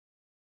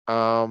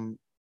 And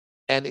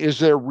is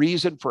there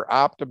reason for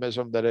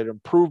optimism that an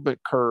improvement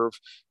curve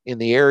in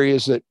the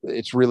areas that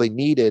it's really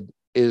needed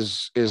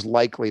is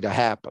likely to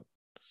happen?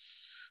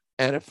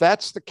 And if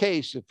that's the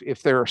case,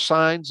 if there are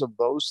signs of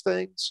those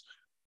things,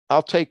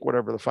 I'll take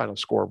whatever the final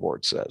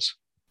scoreboard says.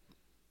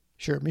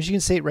 Sure.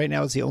 Michigan State right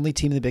now is the only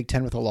team in the Big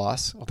Ten with a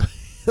loss.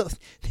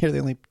 They're the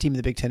only team in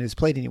the Big Ten who's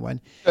played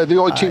anyone. The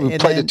only team who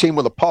played a team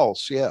with a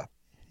pulse. Yeah.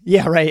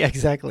 Yeah, right.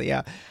 Exactly.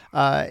 Yeah.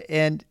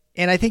 And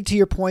I think to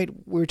your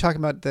point, we were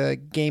talking about the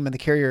game on the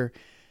Carrier.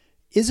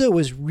 Izzo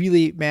was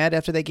really mad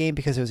after that game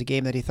because it was a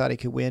game that he thought he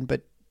could win.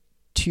 But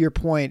to your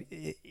point,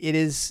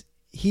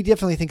 he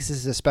definitely thinks this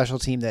is a special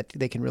team that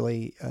they can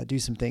really do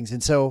some things.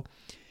 And so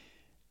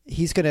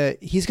he's gonna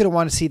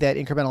want to see that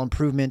incremental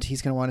improvement.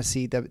 He's going to want to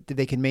see that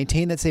they can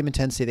maintain that same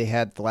intensity they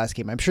had the last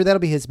game. I'm sure that'll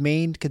be his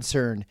main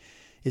concern.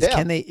 Is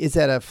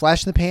that a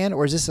flash in the pan,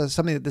 or is this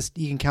something that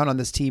you can count on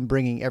this team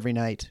bringing every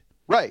night?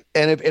 Right.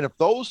 And if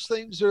those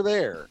things are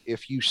there,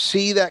 if you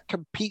see that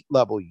compete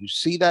level, you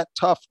see that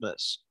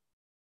toughness,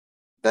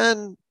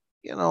 then,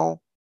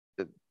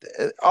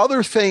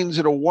 other things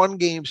in a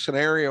one-game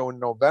scenario in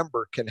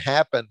November can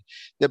happen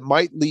that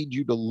might lead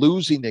you to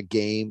losing a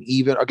game,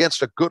 even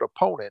against a good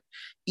opponent,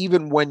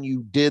 even when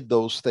you did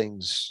those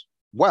things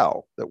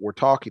well that we're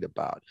talking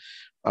about.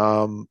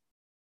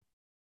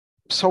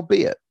 So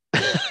be it.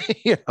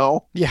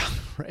 Yeah,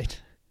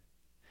 right.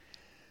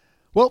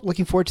 Well,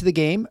 looking forward to the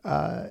game.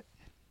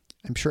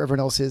 I'm sure everyone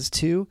else is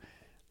too.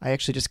 I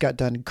actually just got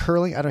done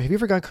curling. Have you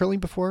ever gone curling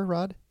before,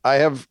 Rod? I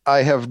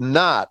have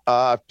not.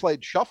 I've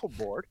played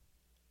shuffleboard.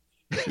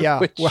 Yeah.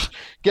 Which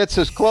gets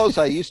us close.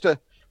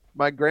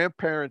 My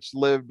grandparents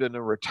lived in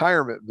a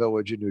retirement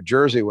village in New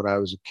Jersey when I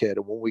was a kid.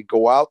 And when we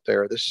go out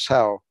there, this is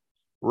how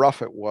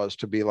rough it was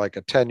to be like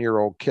a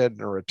 10-year-old kid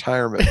in a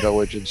retirement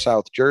village in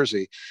South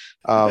Jersey.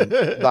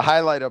 The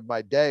highlight of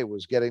my day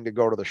was getting to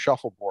go to the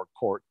shuffleboard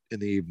court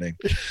in the evening.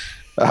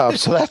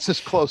 So that's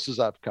as close as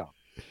I've come.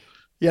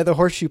 Yeah, the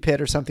horseshoe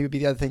pit or something would be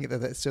the other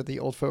thing. So the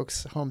old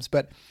folks' homes.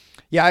 But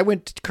yeah, I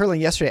went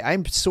curling yesterday.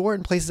 I'm sore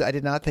in places I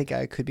did not think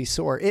I could be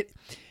sore.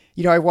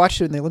 I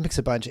watched it in the Olympics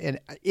a bunch, and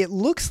it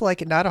looks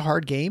like not a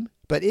hard game,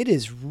 but it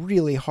is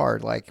really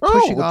hard. Like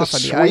pushing off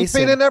on the ice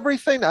and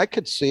everything. I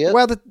could see it.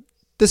 Well,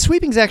 the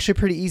sweeping's actually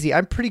pretty easy.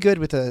 I was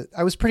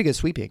pretty good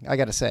sweeping, I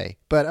got to say.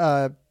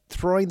 But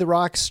throwing the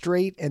rock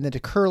straight and then to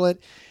curl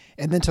it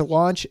and then to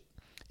launch.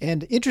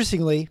 And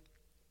interestingly,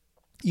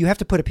 you have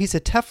to put a piece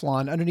of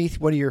Teflon underneath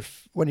one of your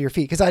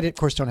feet. Because I, of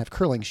course, don't have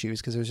curling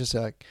shoes because it was just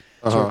a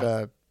sort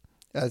of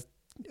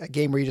a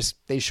game where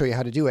they show you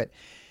how to do it.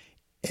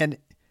 And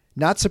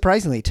not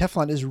surprisingly,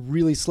 Teflon is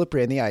really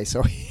slippery on the ice.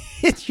 So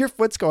your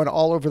foot's going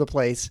all over the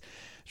place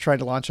trying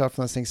to launch off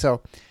from those things.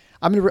 So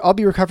I'll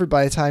be recovered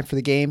by the time for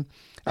the game.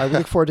 We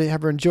look forward to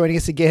everyone joining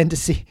us again to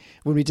see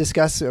when we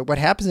discuss what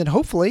happens, and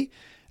hopefully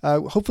a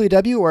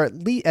W, or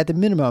at the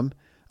minimum,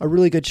 a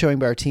really good showing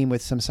by our team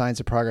with some signs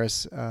of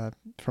progress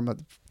from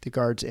the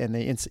guards and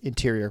the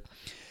interior.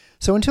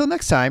 So until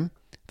next time,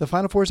 the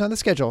Final Four is on the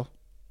schedule.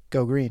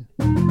 Go Green.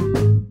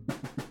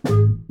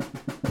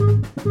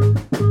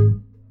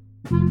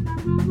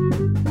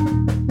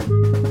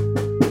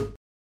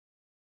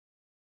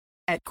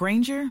 At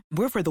Grainger,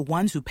 we're for the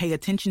ones who pay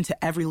attention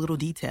to every little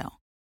detail.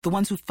 The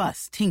ones who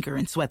fuss, tinker,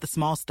 and sweat the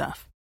small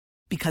stuff.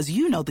 Because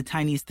you know the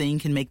tiniest thing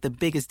can make the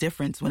biggest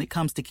difference when it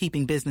comes to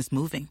keeping business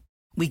moving.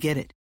 We get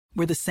it.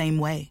 We're the same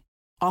way.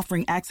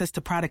 Offering access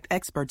to product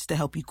experts to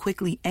help you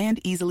quickly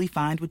and easily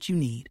find what you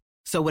need.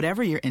 So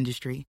whatever your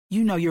industry,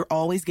 you know you're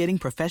always getting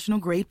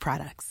professional-grade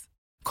products.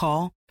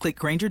 Call, click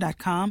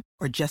Grainger.com,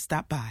 or just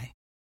stop by.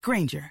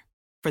 Grainger,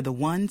 for the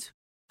ones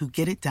who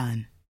get it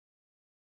done.